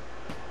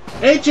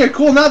AJ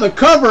Kool. Now the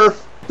cover.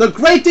 The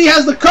Great D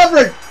has the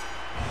cover.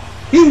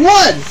 He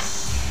won.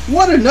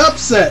 What an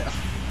upset.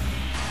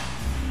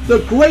 The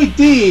Great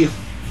D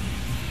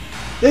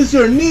is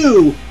your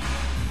new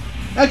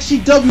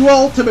XGWL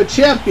Ultimate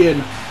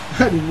Champion.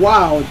 And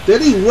wow,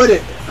 did he win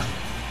it.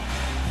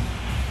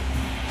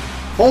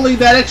 Holding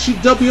that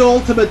XGWL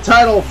Ultimate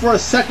title for a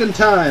second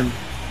time.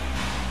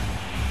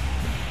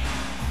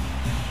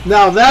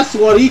 Now that's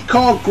what he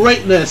called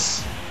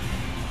greatness.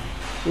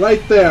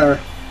 Right there.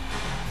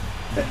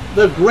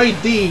 The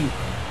Great D,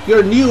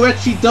 your new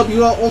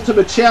XGWL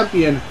Ultimate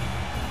Champion.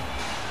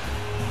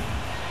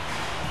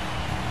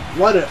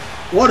 What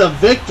a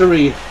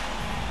victory.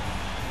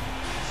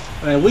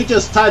 And we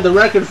just tied the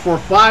record for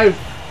 5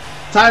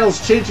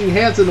 titles changing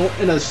hands in a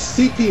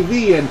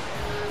CPV, and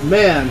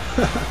man.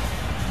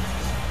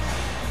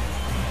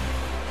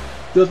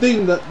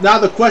 Now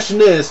the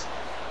question is,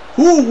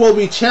 who will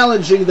be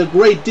challenging the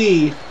Great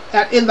D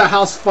at In the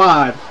House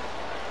 5?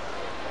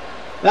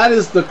 That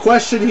is the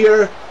question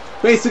here.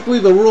 Basically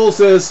the rules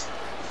is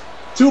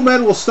 2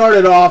 men will start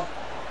it off,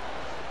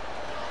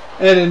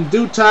 and in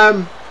due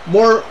time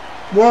more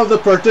of the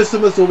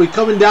participants will be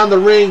coming down the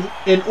ring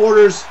in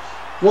orders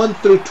 1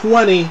 through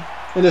 20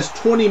 in this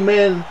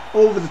 20-man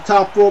over the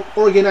top rope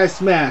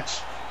organized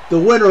match. The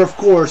winner, of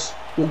course,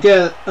 will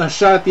get a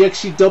shot at the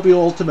XGW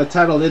Ultimate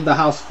title In the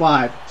House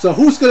 5. So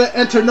who's going to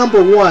enter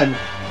number 1?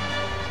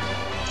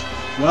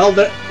 Well,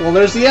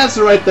 there's the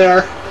answer right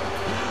there.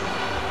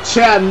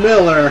 Chad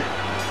Miller.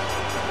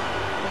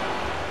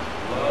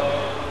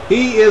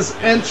 He is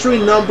entry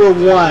number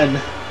 1.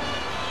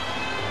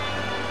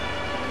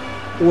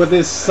 With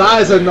his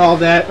size and all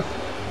that,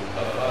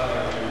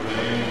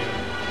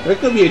 there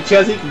could be a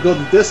chance he could go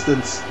the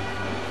distance.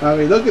 I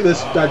mean, look at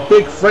that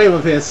big frame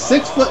of his.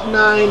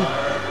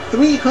 6'9",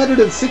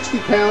 360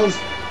 pounds.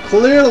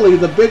 Clearly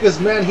the biggest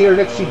man here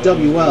in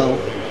XGWL.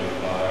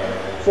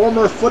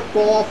 Former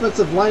football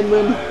offensive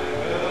lineman.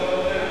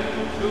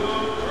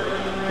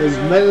 His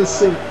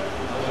menacing,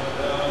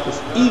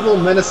 his evil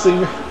menacing.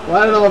 Well,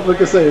 I don't know if we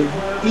can say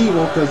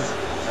evil, because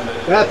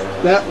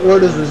that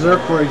word is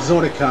reserved for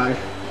Exodecai.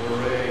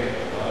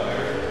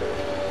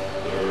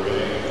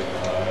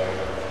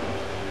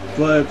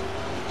 But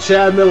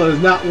Chad Miller is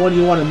not one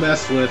you want to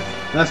mess with,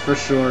 that's for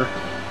sure.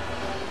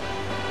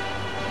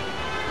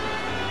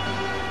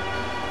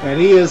 And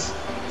he is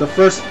the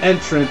first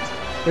entrant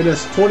in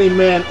this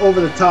 20-man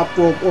over-the-top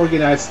rope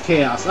organized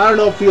chaos. I don't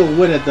know if he'll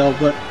win it though,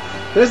 but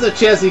there's a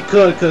chance he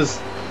could, because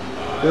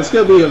there's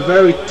going to be a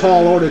very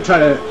tall order to try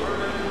to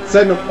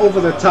send him over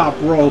the top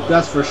rope,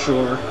 that's for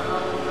sure.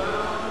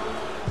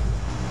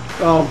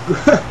 Oh,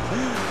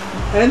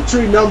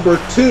 entry number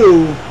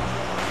 2.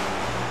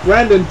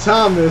 Brandon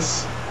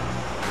Thomas.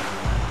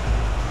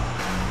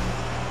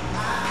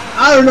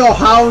 I don't know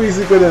how he's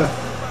gonna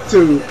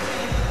to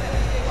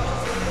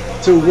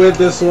win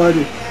this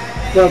one,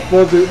 but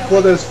for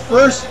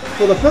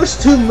the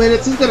first 2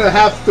 minutes, he's gonna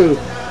have to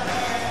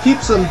keep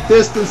some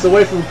distance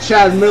away from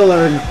Chad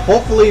Miller, and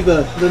hopefully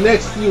the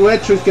next few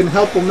entries can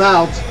help him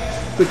out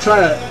to try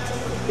to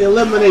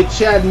eliminate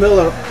Chad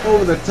Miller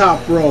over the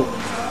top rope.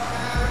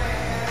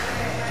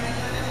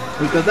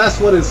 Because that's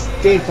what his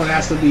game plan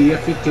has to be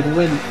if he can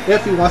win,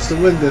 if he wants to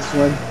win this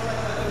one.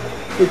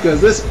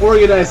 Because this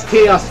organized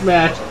chaos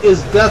match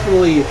is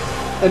definitely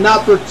an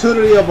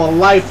opportunity of a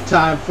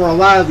lifetime for a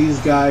lot of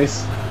these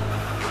guys.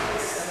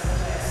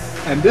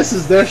 And this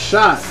is their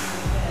shot.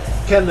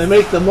 Can they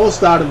make the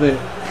most out of it?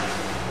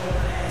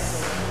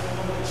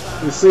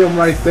 You see him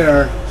right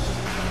there.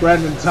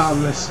 Brandon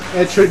Thomas,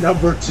 entry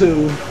number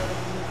 2.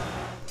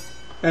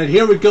 And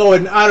here we go,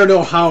 and I don't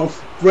know how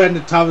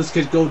Brandon Thomas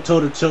could go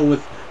toe-to-toe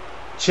with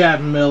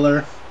Chad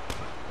Miller.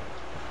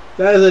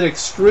 That is an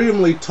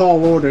extremely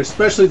tall order,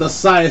 especially the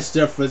size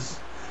difference.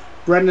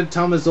 Brandon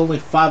Thomas is only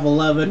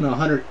 5'11",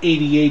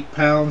 188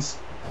 pounds.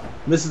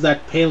 Misses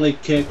that Pele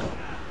kick.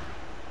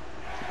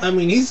 I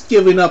mean, he's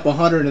giving up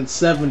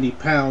 170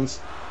 pounds.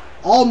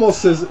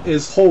 Almost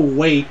his whole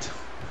weight.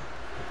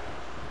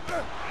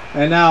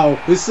 And now,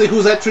 we see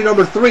who's entry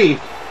number 3.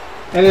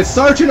 And it's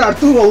Sergeant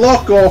Arturo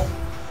Loco.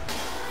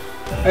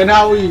 And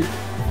how he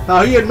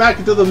and Mac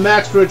to the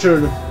Max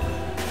Richard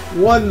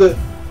won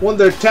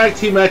their tag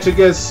team match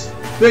against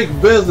Big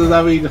Business.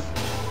 I mean,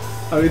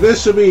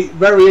 this should be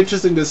very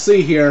interesting to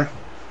see here.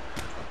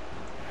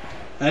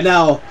 And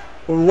now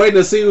we're waiting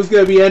to see who's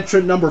going to be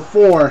entrant number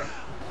 4.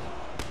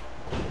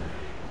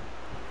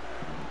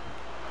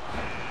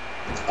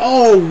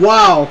 Oh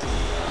wow,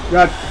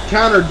 got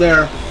countered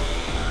there.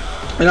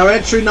 And our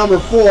entry number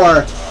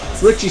 4,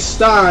 Richie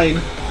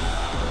Stein.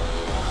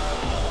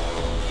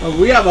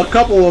 We have a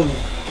couple of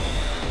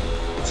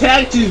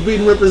tag teams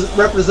being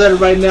represented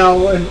right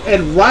now,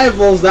 and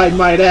rivals, I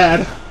might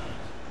add.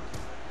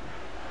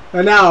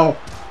 And now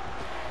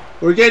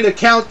we're getting a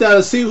countdown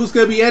to see who's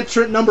going to be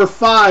entrant number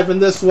 5 in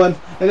this one.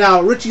 And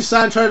now Richie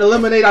Stein trying to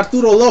eliminate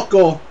Arturo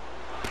Loco.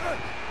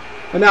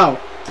 And now,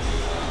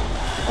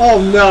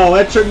 oh no,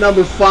 entrant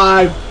number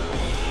 5,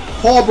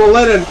 Paul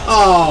Berlin.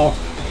 Oh,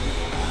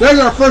 there's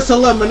our first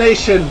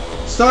elimination.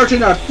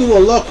 Sergeant Arturo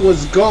Loco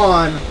was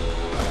gone,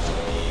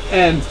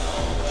 and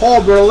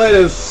Paul Berlin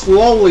is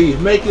slowly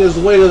making his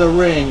way to the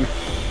ring.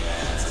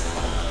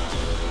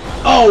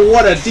 Oh,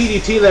 what a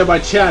DDT there by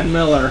Chad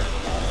Miller.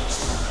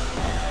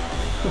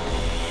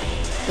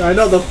 I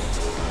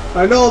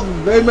know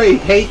they may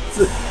hate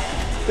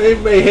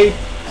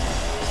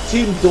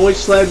Team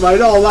Deutschland, but I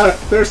know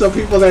there's some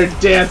people there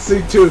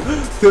dancing to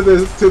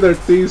their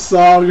theme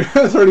song.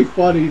 That's pretty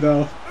funny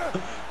though.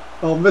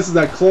 Oh, misses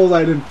that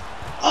clothesline.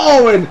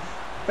 Oh, and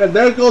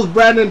there goes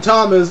Brandon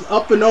Thomas,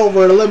 up and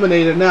over and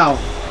eliminated now.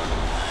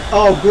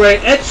 Oh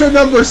great, entrant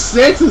number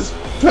 6 is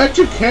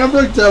Patrick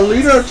Hamburg, the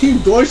leader of Team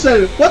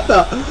Deutschland. What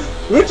the?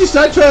 Richie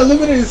Stein trying to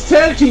eliminate his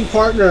tag team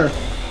partner,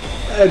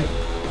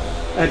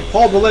 and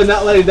Paul Berlin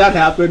not letting that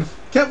happen.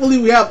 Can't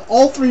believe we have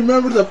all 3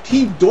 members of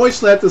Team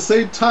Deutschland at the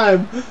same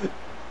time.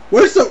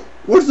 Where's the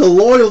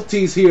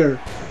loyalties here?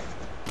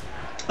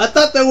 I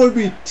thought they would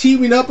be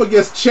teaming up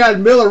against Chad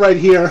Miller right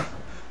here.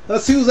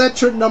 Let's see who's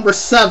entrant number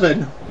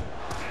 7.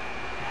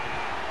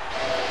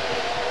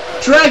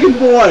 Dragon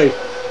Boy!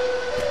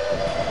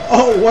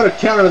 Oh, what a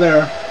counter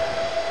there.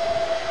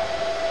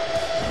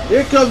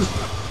 Here comes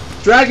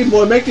Dragon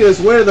Boy making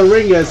his way to the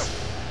ring as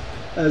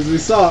we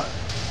saw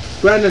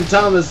Brandon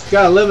Thomas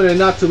got eliminated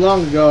not too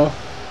long ago.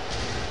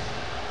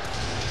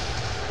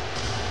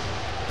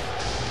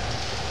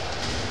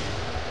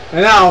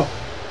 And now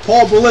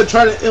Paul Berlin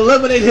trying to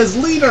eliminate his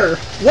leader.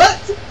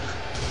 What?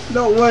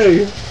 No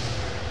way.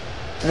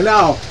 And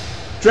now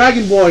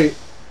Dragon Boy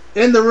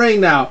in the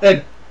ring now.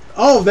 And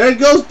oh, there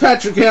goes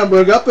Patrick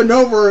Hamburg, up and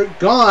over,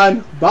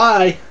 gone,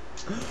 bye.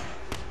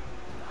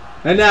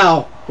 And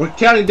now we're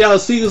counting down to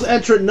see who's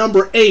entrant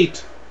number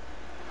 8.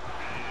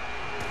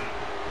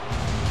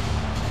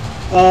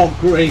 Oh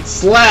great,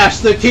 Slash,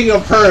 the King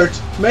of Hurt,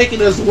 making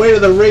his way to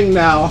the ring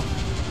now.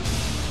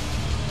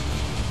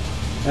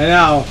 And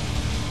now,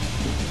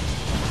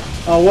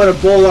 oh what a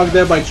bulldog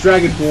there by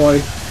Dragon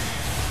Boy.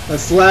 And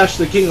Slash,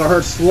 the King of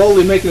Hurt,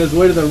 slowly making his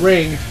way to the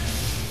ring.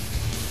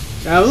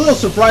 And I'm a little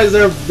surprised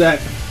there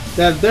that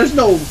there's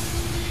no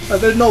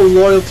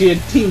loyalty in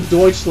Team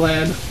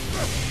Deutschland.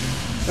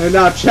 And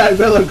now Chad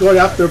Miller going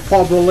after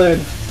Paul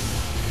Berlin.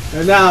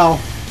 And now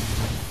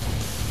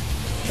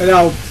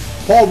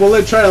Paul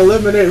Berlin trying to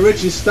eliminate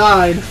Richie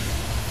Stein.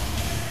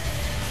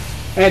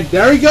 And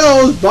there he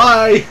goes.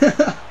 Bye.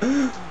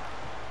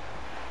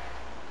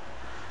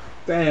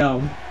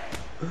 Damn.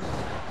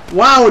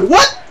 Wow.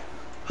 What?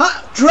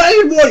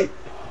 Dragon Boy.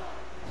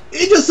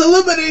 He just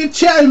eliminated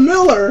Chad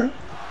Miller.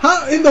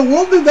 How in the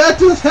world did that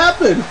just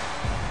happen?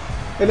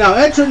 And now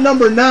entrant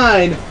number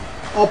 9,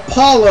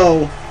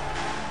 Apollo,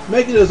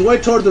 making his way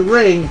toward the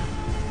ring.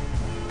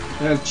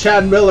 And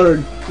Chad Miller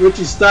and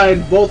Richie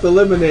Stein both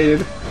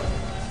eliminated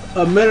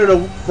a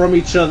minute from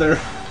each other.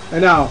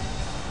 And now,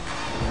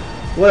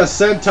 what a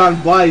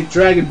senton by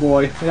Dragon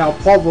Boy. And now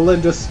Paul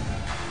Berlin just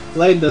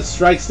laying the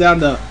strikes down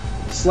to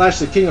Slash,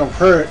 the King of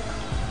Hurt.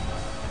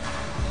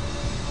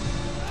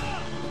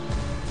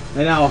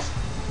 And now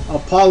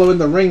Apollo in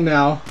the ring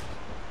now.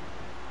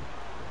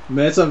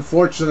 Man, it's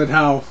unfortunate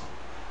how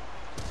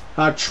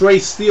Trey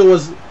Steele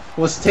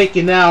was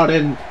taken out,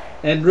 and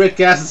Rick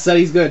Aston said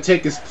he's going to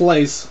take his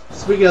place.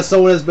 Speaking of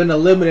someone that's been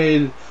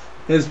eliminated,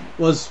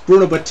 was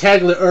Bruno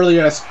Battaglia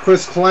earlier, as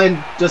Chris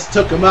Klyne just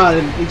took him out,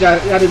 and he got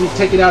to be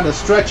taken out in a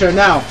stretcher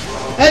now.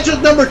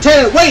 Entrance number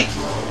 10. Wait,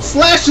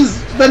 Slash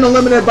has been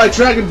eliminated by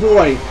Dragon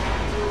Boy,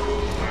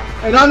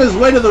 and on his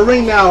way to the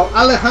ring now,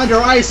 Alejandro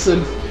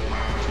Ison.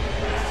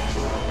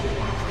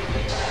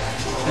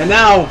 And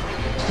now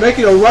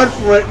making a run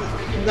for it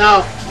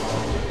now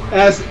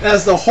as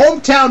the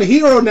hometown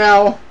hero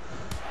now,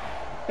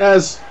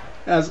 as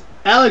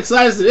Alex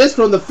Ison is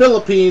from the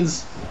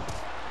Philippines.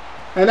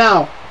 And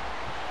now,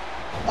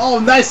 oh,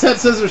 nice head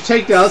scissors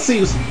takedown. Let's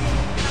see,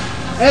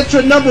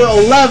 entrant number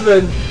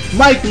 11,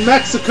 Mike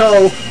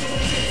Mexico.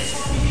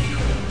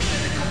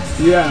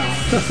 Yeah,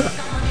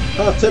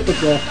 how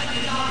typical.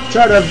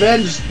 Trying to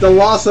avenge the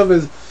loss of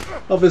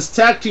his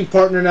tag team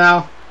partner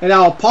now. And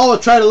now Apollo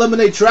trying to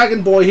eliminate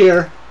Dragon Boy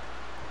here.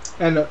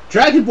 And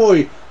Dragon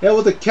Boy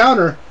able to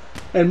counter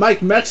And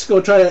Mike Mexico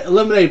try to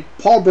eliminate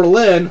Paul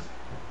Berlin.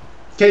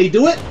 Can he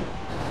do it?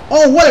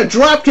 Oh, what a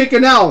drop kick,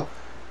 and now.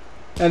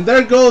 And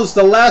there goes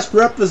the last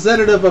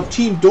representative of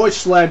Team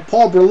Deutschland,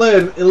 Paul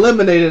Berlin,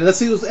 eliminated. Let's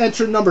see who's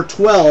entrant number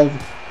 12.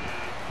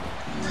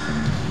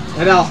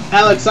 And now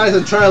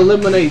Alexis trying to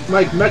eliminate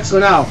Mike Mexico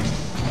now.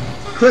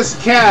 Chris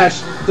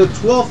Cash, the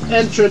 12th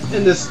entrant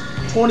in this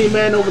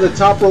 20-man over the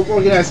top rope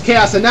organized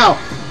chaos. And now,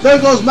 there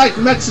goes Mike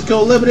Mexico,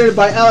 eliminated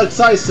by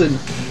Alexis.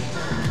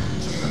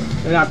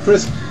 And now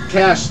Chris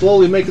Cash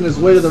slowly making his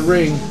way to the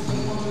ring.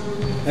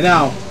 And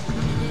now,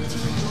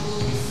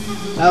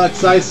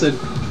 Alexis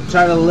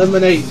trying to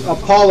eliminate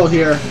Apollo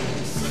here.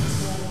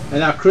 And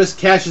now Chris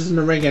Cash is in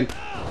the ring. And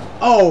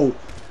oh,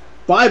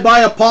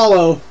 bye-bye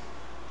Apollo.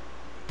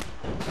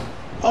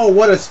 Oh,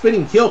 what a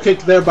spinning heel kick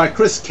there by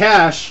Chris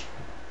Cash.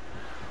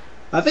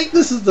 I think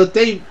this is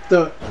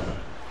the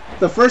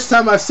first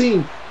time I've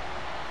seen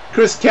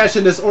Chris Cash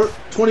in this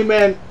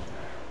 20-man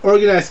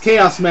organized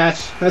chaos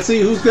match. Let's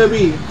see who's gonna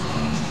be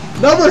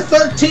number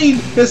 13.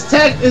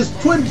 His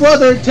twin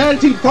brother and tag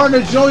team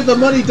partner Joey the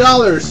Money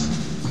Dollars.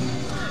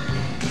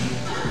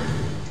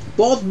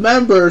 Both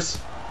members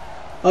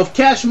of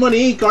Cash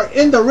Money Inc. are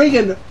in the ring,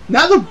 and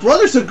now the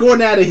brothers are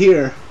going at it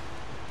here.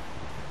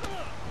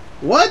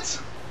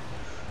 What?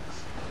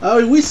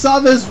 I mean, we saw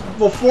this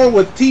before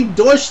with Team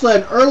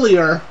Deutschland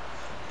earlier.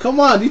 Come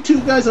on, you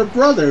two guys are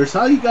brothers.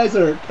 How you guys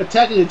are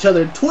attacking each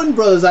other? Twin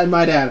brothers, I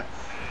might add.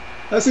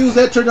 Let's see who's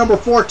entered number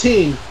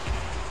 14.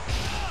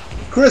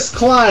 Chris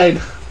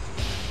Klyne.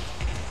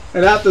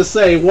 And I have to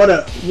say, what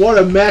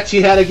a match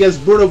he had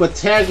against Bruno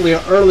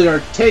Battaglia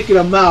earlier, taking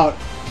him out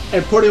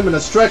and putting him in a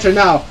stretcher.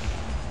 Now,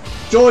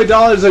 Joey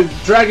Dollars and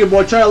Dragon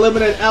Boy try to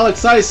eliminate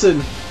Alexis.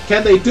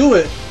 Can they do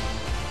it?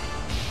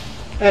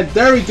 And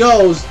there he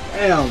goes.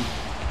 Damn.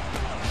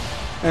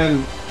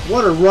 And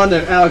what a run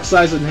that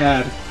Alexis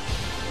had.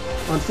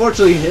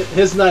 Unfortunately,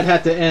 his night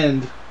had to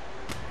end.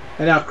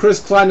 And now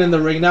Chris Klyne in the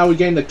ring. Now we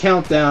gain the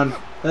countdown.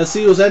 Let's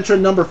see who's entered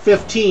number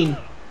 15.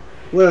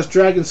 Where's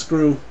Dragon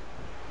Screw?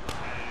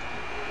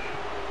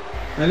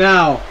 And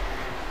now,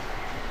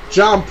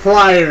 John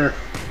Pryor,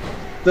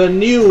 the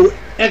new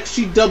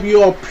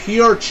XGWL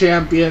Pure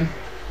Champion.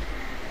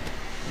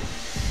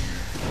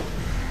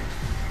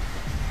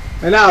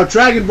 And now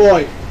Dragon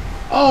Boy.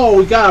 Oh,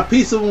 we got a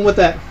piece of him with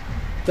that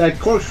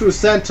corkscrew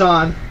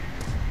senton.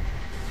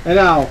 And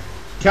now,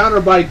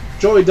 countered by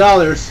Joey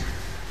Dollars.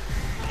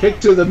 Kick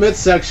to the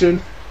midsection.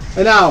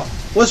 And now,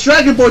 what's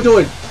Dragon Boy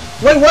doing?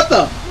 Wait, what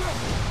the?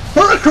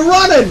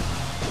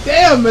 Hurricanrana!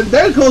 Damn, and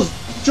there goes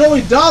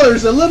Joey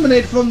Dollars,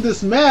 eliminated from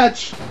this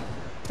match.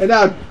 And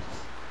now,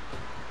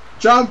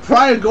 John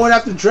Pryor going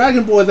after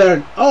Dragon Boy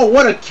there. Oh,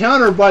 what a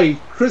counter by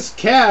Chris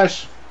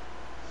Cash.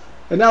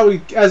 And now,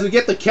 as we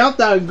get the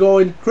countdown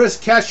going, Chris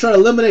Cash trying to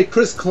eliminate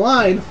Chris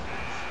Klyne.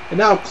 And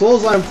now,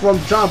 clothesline from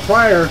John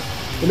Pryor.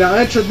 And now,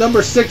 entered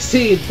number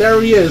 16.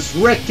 There he is,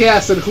 Rick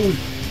Gasson,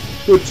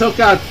 who took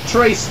out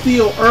Trey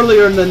Steele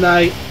earlier in the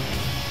night.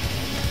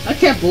 I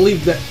can't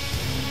believe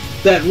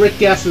that Rick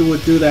Gasson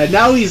would do that.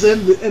 Now he's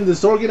in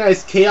this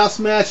organized chaos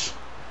match.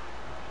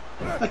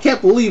 I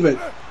can't believe it.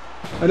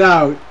 And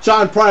now,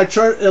 John Pryor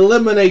trying to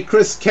eliminate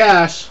Chris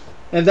Cash.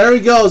 And there he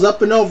goes,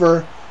 up and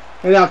over.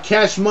 And now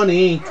Cash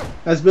Money Inc.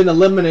 has been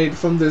eliminated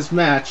from this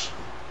match.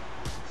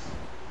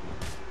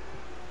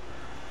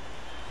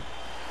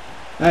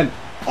 And,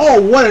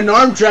 oh, what an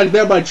arm drag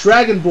there by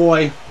Dragon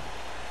Boy.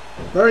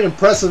 Very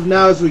impressive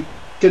now as we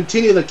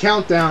continue the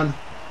countdown.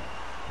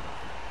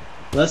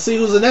 Let's see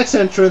who's the next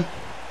entrant.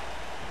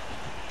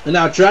 And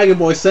now Dragon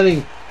Boy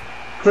sending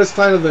Chris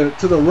Klyne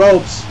to the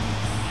ropes.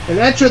 And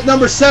entrant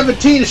number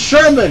 17 is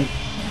Sherman.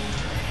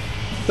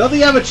 Doesn't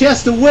he have a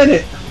chance to win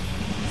it?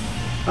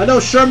 I know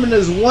Sherman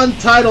is one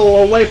title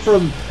away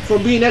from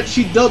being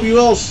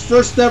XGWL's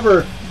first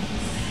ever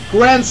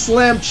Grand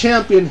Slam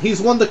champion.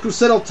 He's won the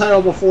Cruzeiro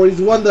title before.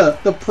 He's won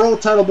the Pro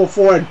title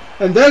before.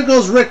 And there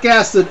goes Rick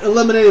Gaston,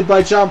 eliminated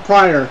by John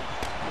Pryor.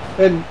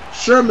 And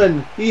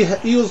Sherman,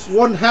 he was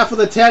one half of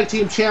the tag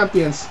team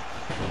champions.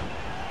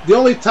 The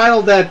only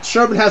title that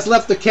Sherman has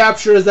left to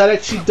capture is that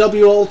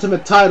XGWL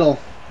Ultimate title.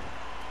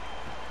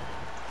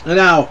 And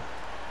now,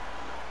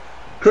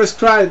 Chris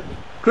Klyne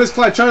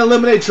trying to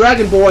eliminate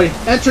Dragon Boy.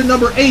 Enter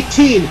number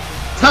 18,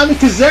 Tommy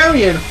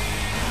Kazarian.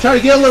 Trying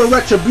to get a little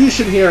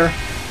retribution here.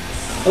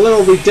 A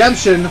little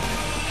redemption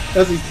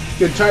as he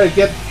can try to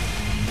get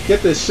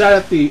this shot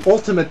at the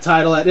Ultimate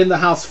title at In the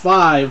House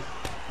 5.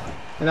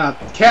 And now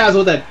Kaz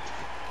with a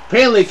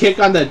Paley kick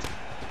on the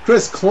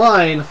Chris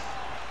Klyne.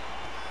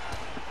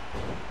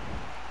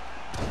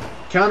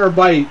 Countered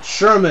by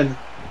Sherman.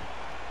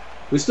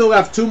 We still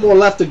have 2 more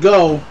left to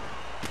go.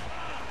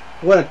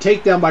 What a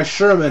takedown by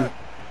Sherman.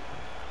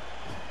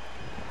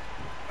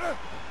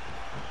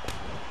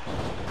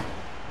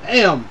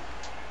 Damn.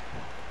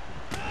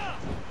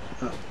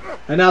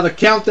 And now the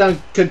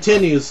countdown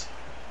continues.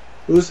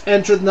 Who's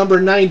entered number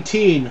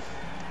 19?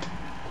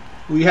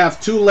 We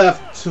have 2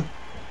 left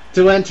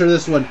to enter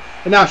this one.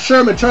 And now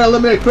Sherman trying to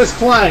eliminate Chris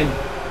Klyne.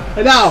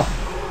 And now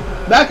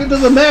back into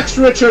the Max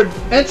Richard.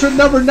 Entrant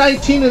number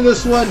 19 in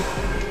this one.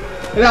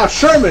 And now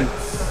Sherman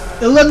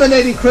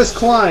eliminating Chris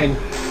Klyne.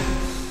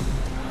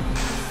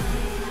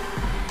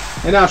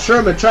 And now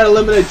Sherman trying to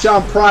eliminate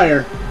John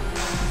Pryor.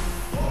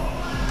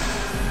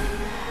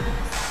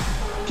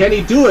 Can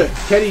he do it?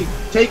 Can he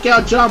take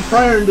out John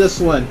Pryor in this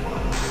one?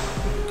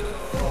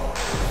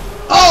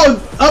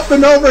 Oh, up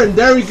and over, and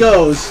there he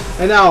goes.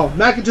 And now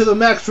back into the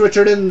Max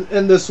Richard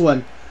in this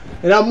one.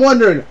 And I'm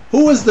wondering,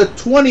 who is the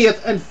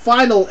 20th and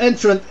final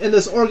entrant in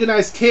this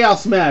organized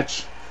chaos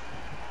match?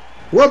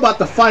 We're about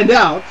to find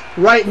out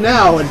right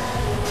now. And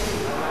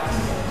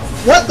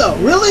what the?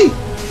 Really?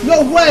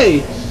 No way.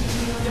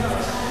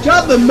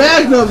 Johnathen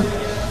Magnum.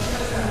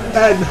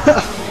 And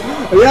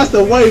he has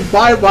to wave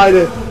bye-bye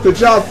to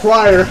John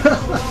Pryor.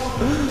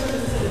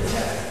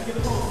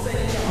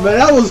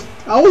 Man, I was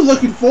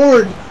looking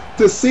forward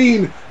to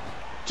seeing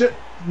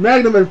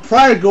Magnum and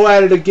Pryor go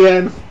at it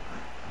again.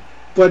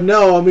 But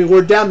no, I mean,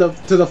 we're down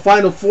to the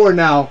final four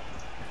now.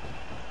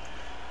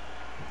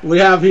 We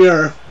have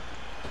here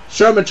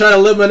Sherman trying to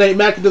eliminate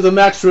the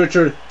Max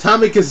Richard.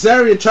 Tommy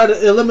Kazarian trying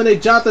to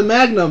eliminate Johnathen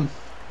Magnum.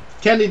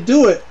 Can he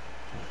do it?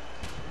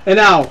 And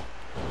now,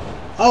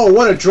 oh,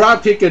 what a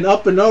drop kick, and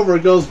up and over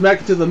goes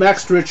the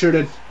Max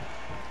Richard,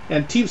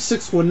 and Team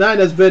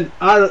 619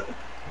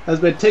 has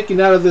been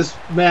taken out of this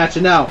match.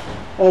 And now,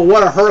 oh,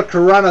 what a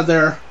hurricanrana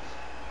there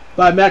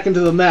by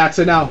the Max,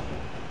 and now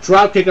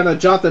drop kick on a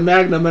Johnathen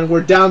Magnum, and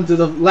we're down to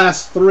the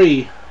last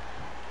three.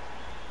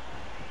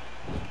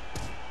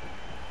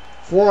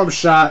 Forearm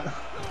shot.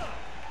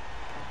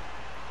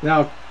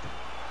 Now,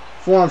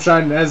 forearm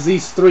shot, as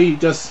these three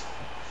just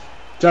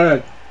try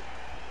to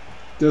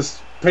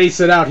just pace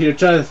it out here,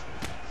 try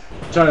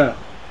to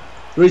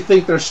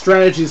rethink their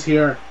strategies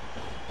here,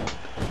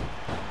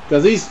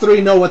 because these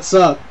three know what's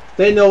up.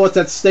 They know what's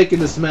at stake in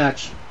this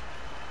match.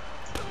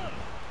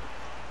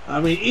 I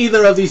mean,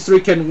 either of these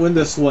three can win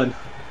this one.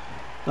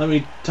 I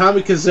mean,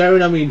 Tommy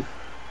Kazarian, I mean,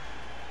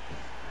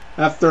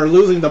 after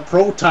losing the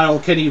pro title,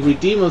 can he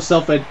redeem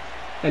himself and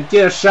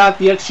get a shot at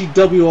the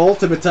XGWL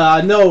Ultimate title?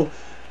 I know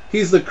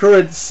he's the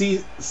current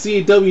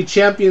CW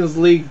Champions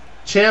League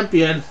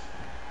champion.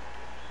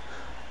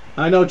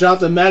 I know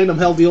Johnathen Magnum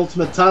held the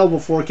Ultimate title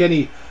before. Can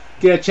he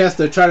get a chance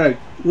to try to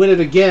win it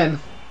again?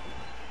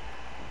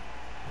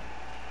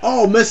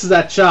 Oh, misses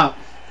that chop.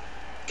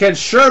 Can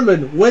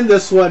Sherman win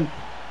this one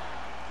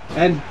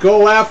and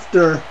go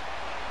after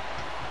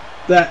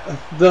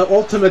the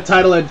Ultimate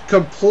title and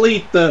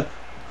complete the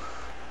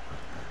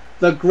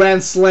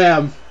Grand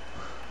Slam?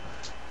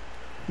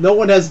 No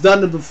one has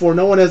done it before.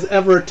 No one has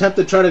ever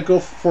attempted to try to go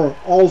for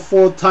all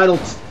four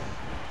titles.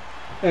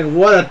 And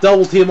what a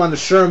double team on the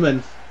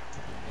Sherman.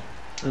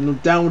 And I'm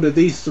down to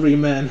these three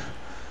men.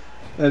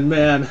 And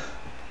man.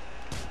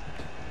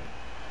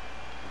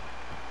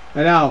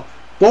 And now,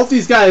 both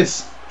these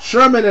guys,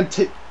 Sherman and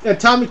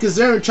Tommy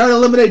Kazarian, trying to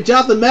eliminate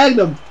Johnathen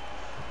Magnum.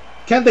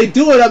 Can they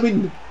do it? I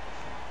mean,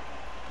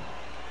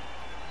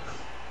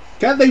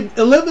 can they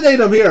eliminate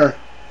him here?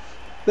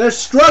 They're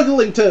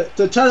struggling to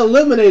try to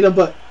eliminate him,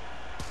 but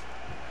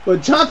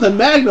Johnathen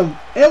Magnum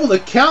able to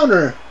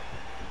counter.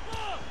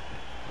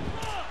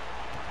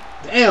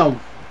 Damn,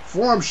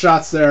 forearm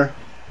shots there.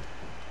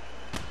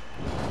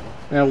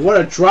 And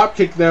what a drop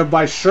kick there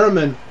by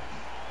Sherman.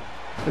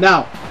 And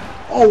now,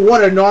 oh,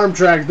 what an arm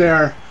drag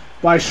there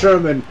by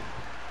Sherman.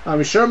 I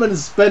mean,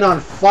 Sherman's been on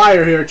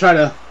fire here,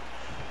 trying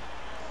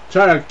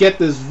to get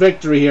this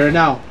victory here.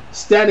 Now,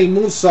 standing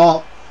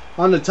moonsault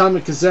on the Tommy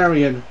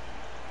Kazarian.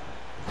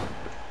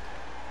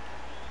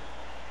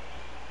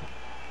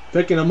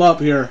 Picking him up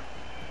here.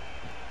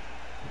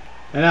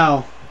 And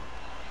now,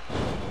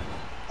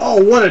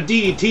 oh, what a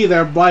DDT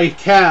there by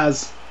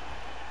Kaz.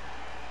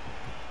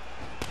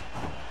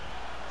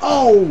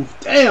 Oh,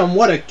 damn,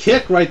 what a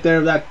kick right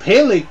there, that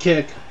Pele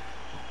kick.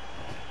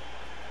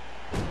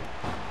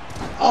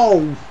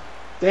 Oh,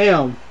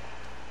 damn.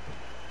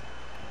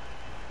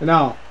 And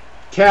now,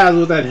 Kaz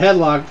with that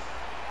headlock.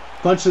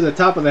 Punch to the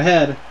top of the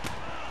head.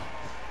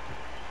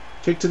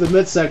 Kick to the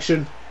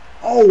midsection.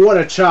 Oh, what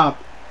a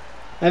chop.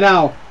 And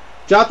now,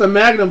 Johnathen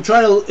Magnum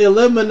trying to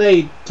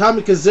eliminate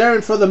Tommy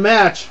Kazarian for the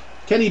match.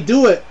 Can he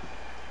do it?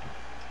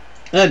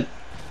 And,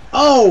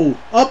 oh,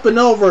 up and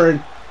over.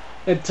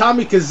 And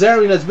Tommy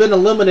Kazarian has been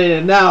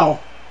eliminated now.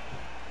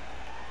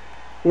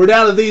 We're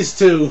down to these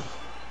two.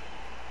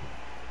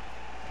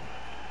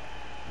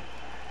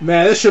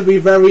 Man, this should be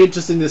very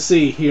interesting to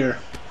see here.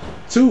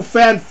 Two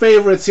fan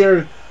favorites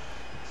here.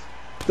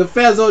 The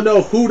fans don't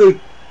know who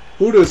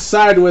to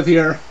side with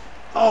here.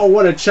 Oh,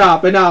 what a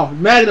chop. And now,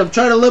 Magnum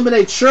trying to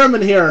eliminate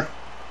Sherman here.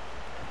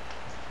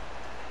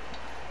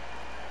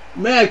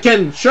 Man,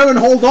 can Sherman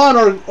hold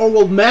on, or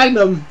will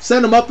Magnum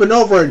send him up and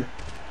over? And,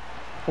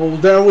 oh,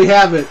 there we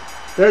have it.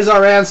 There's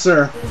our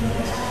answer.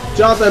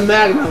 Johnathen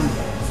Magnum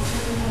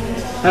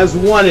has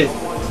won it.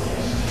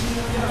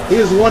 He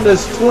has won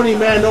this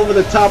 20-man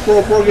over-the-top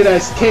rope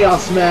organized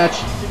chaos match.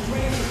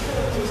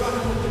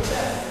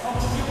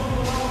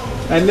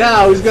 And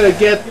now he's going to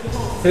get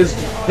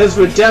his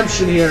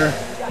redemption here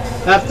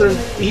after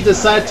he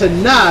decided to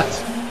not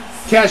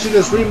cash in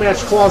his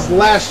rematch clause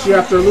last year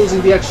after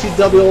losing the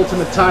XGWL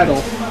Ultimate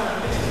title.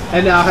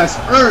 and now has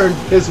earned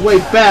his way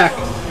back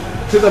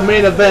to the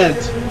main event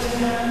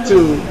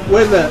to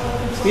win the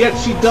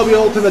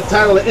XGWL Ultimate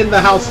title in the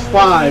House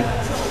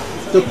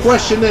 5. The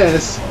question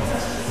is,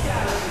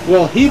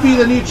 will he be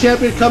the new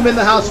champion come in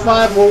the House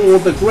 5, or will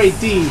the Great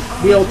D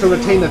be able to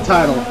retain the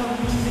title?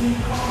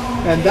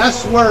 And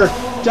that's where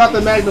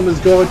Johnathen Magnum is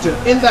going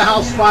to. In the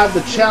House 5,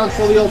 the challenge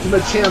for the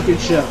Ultimate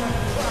Championship.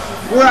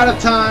 We're out of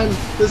time.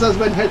 This has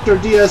been Hector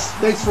Diaz.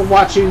 Thanks for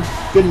watching.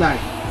 Good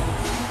night.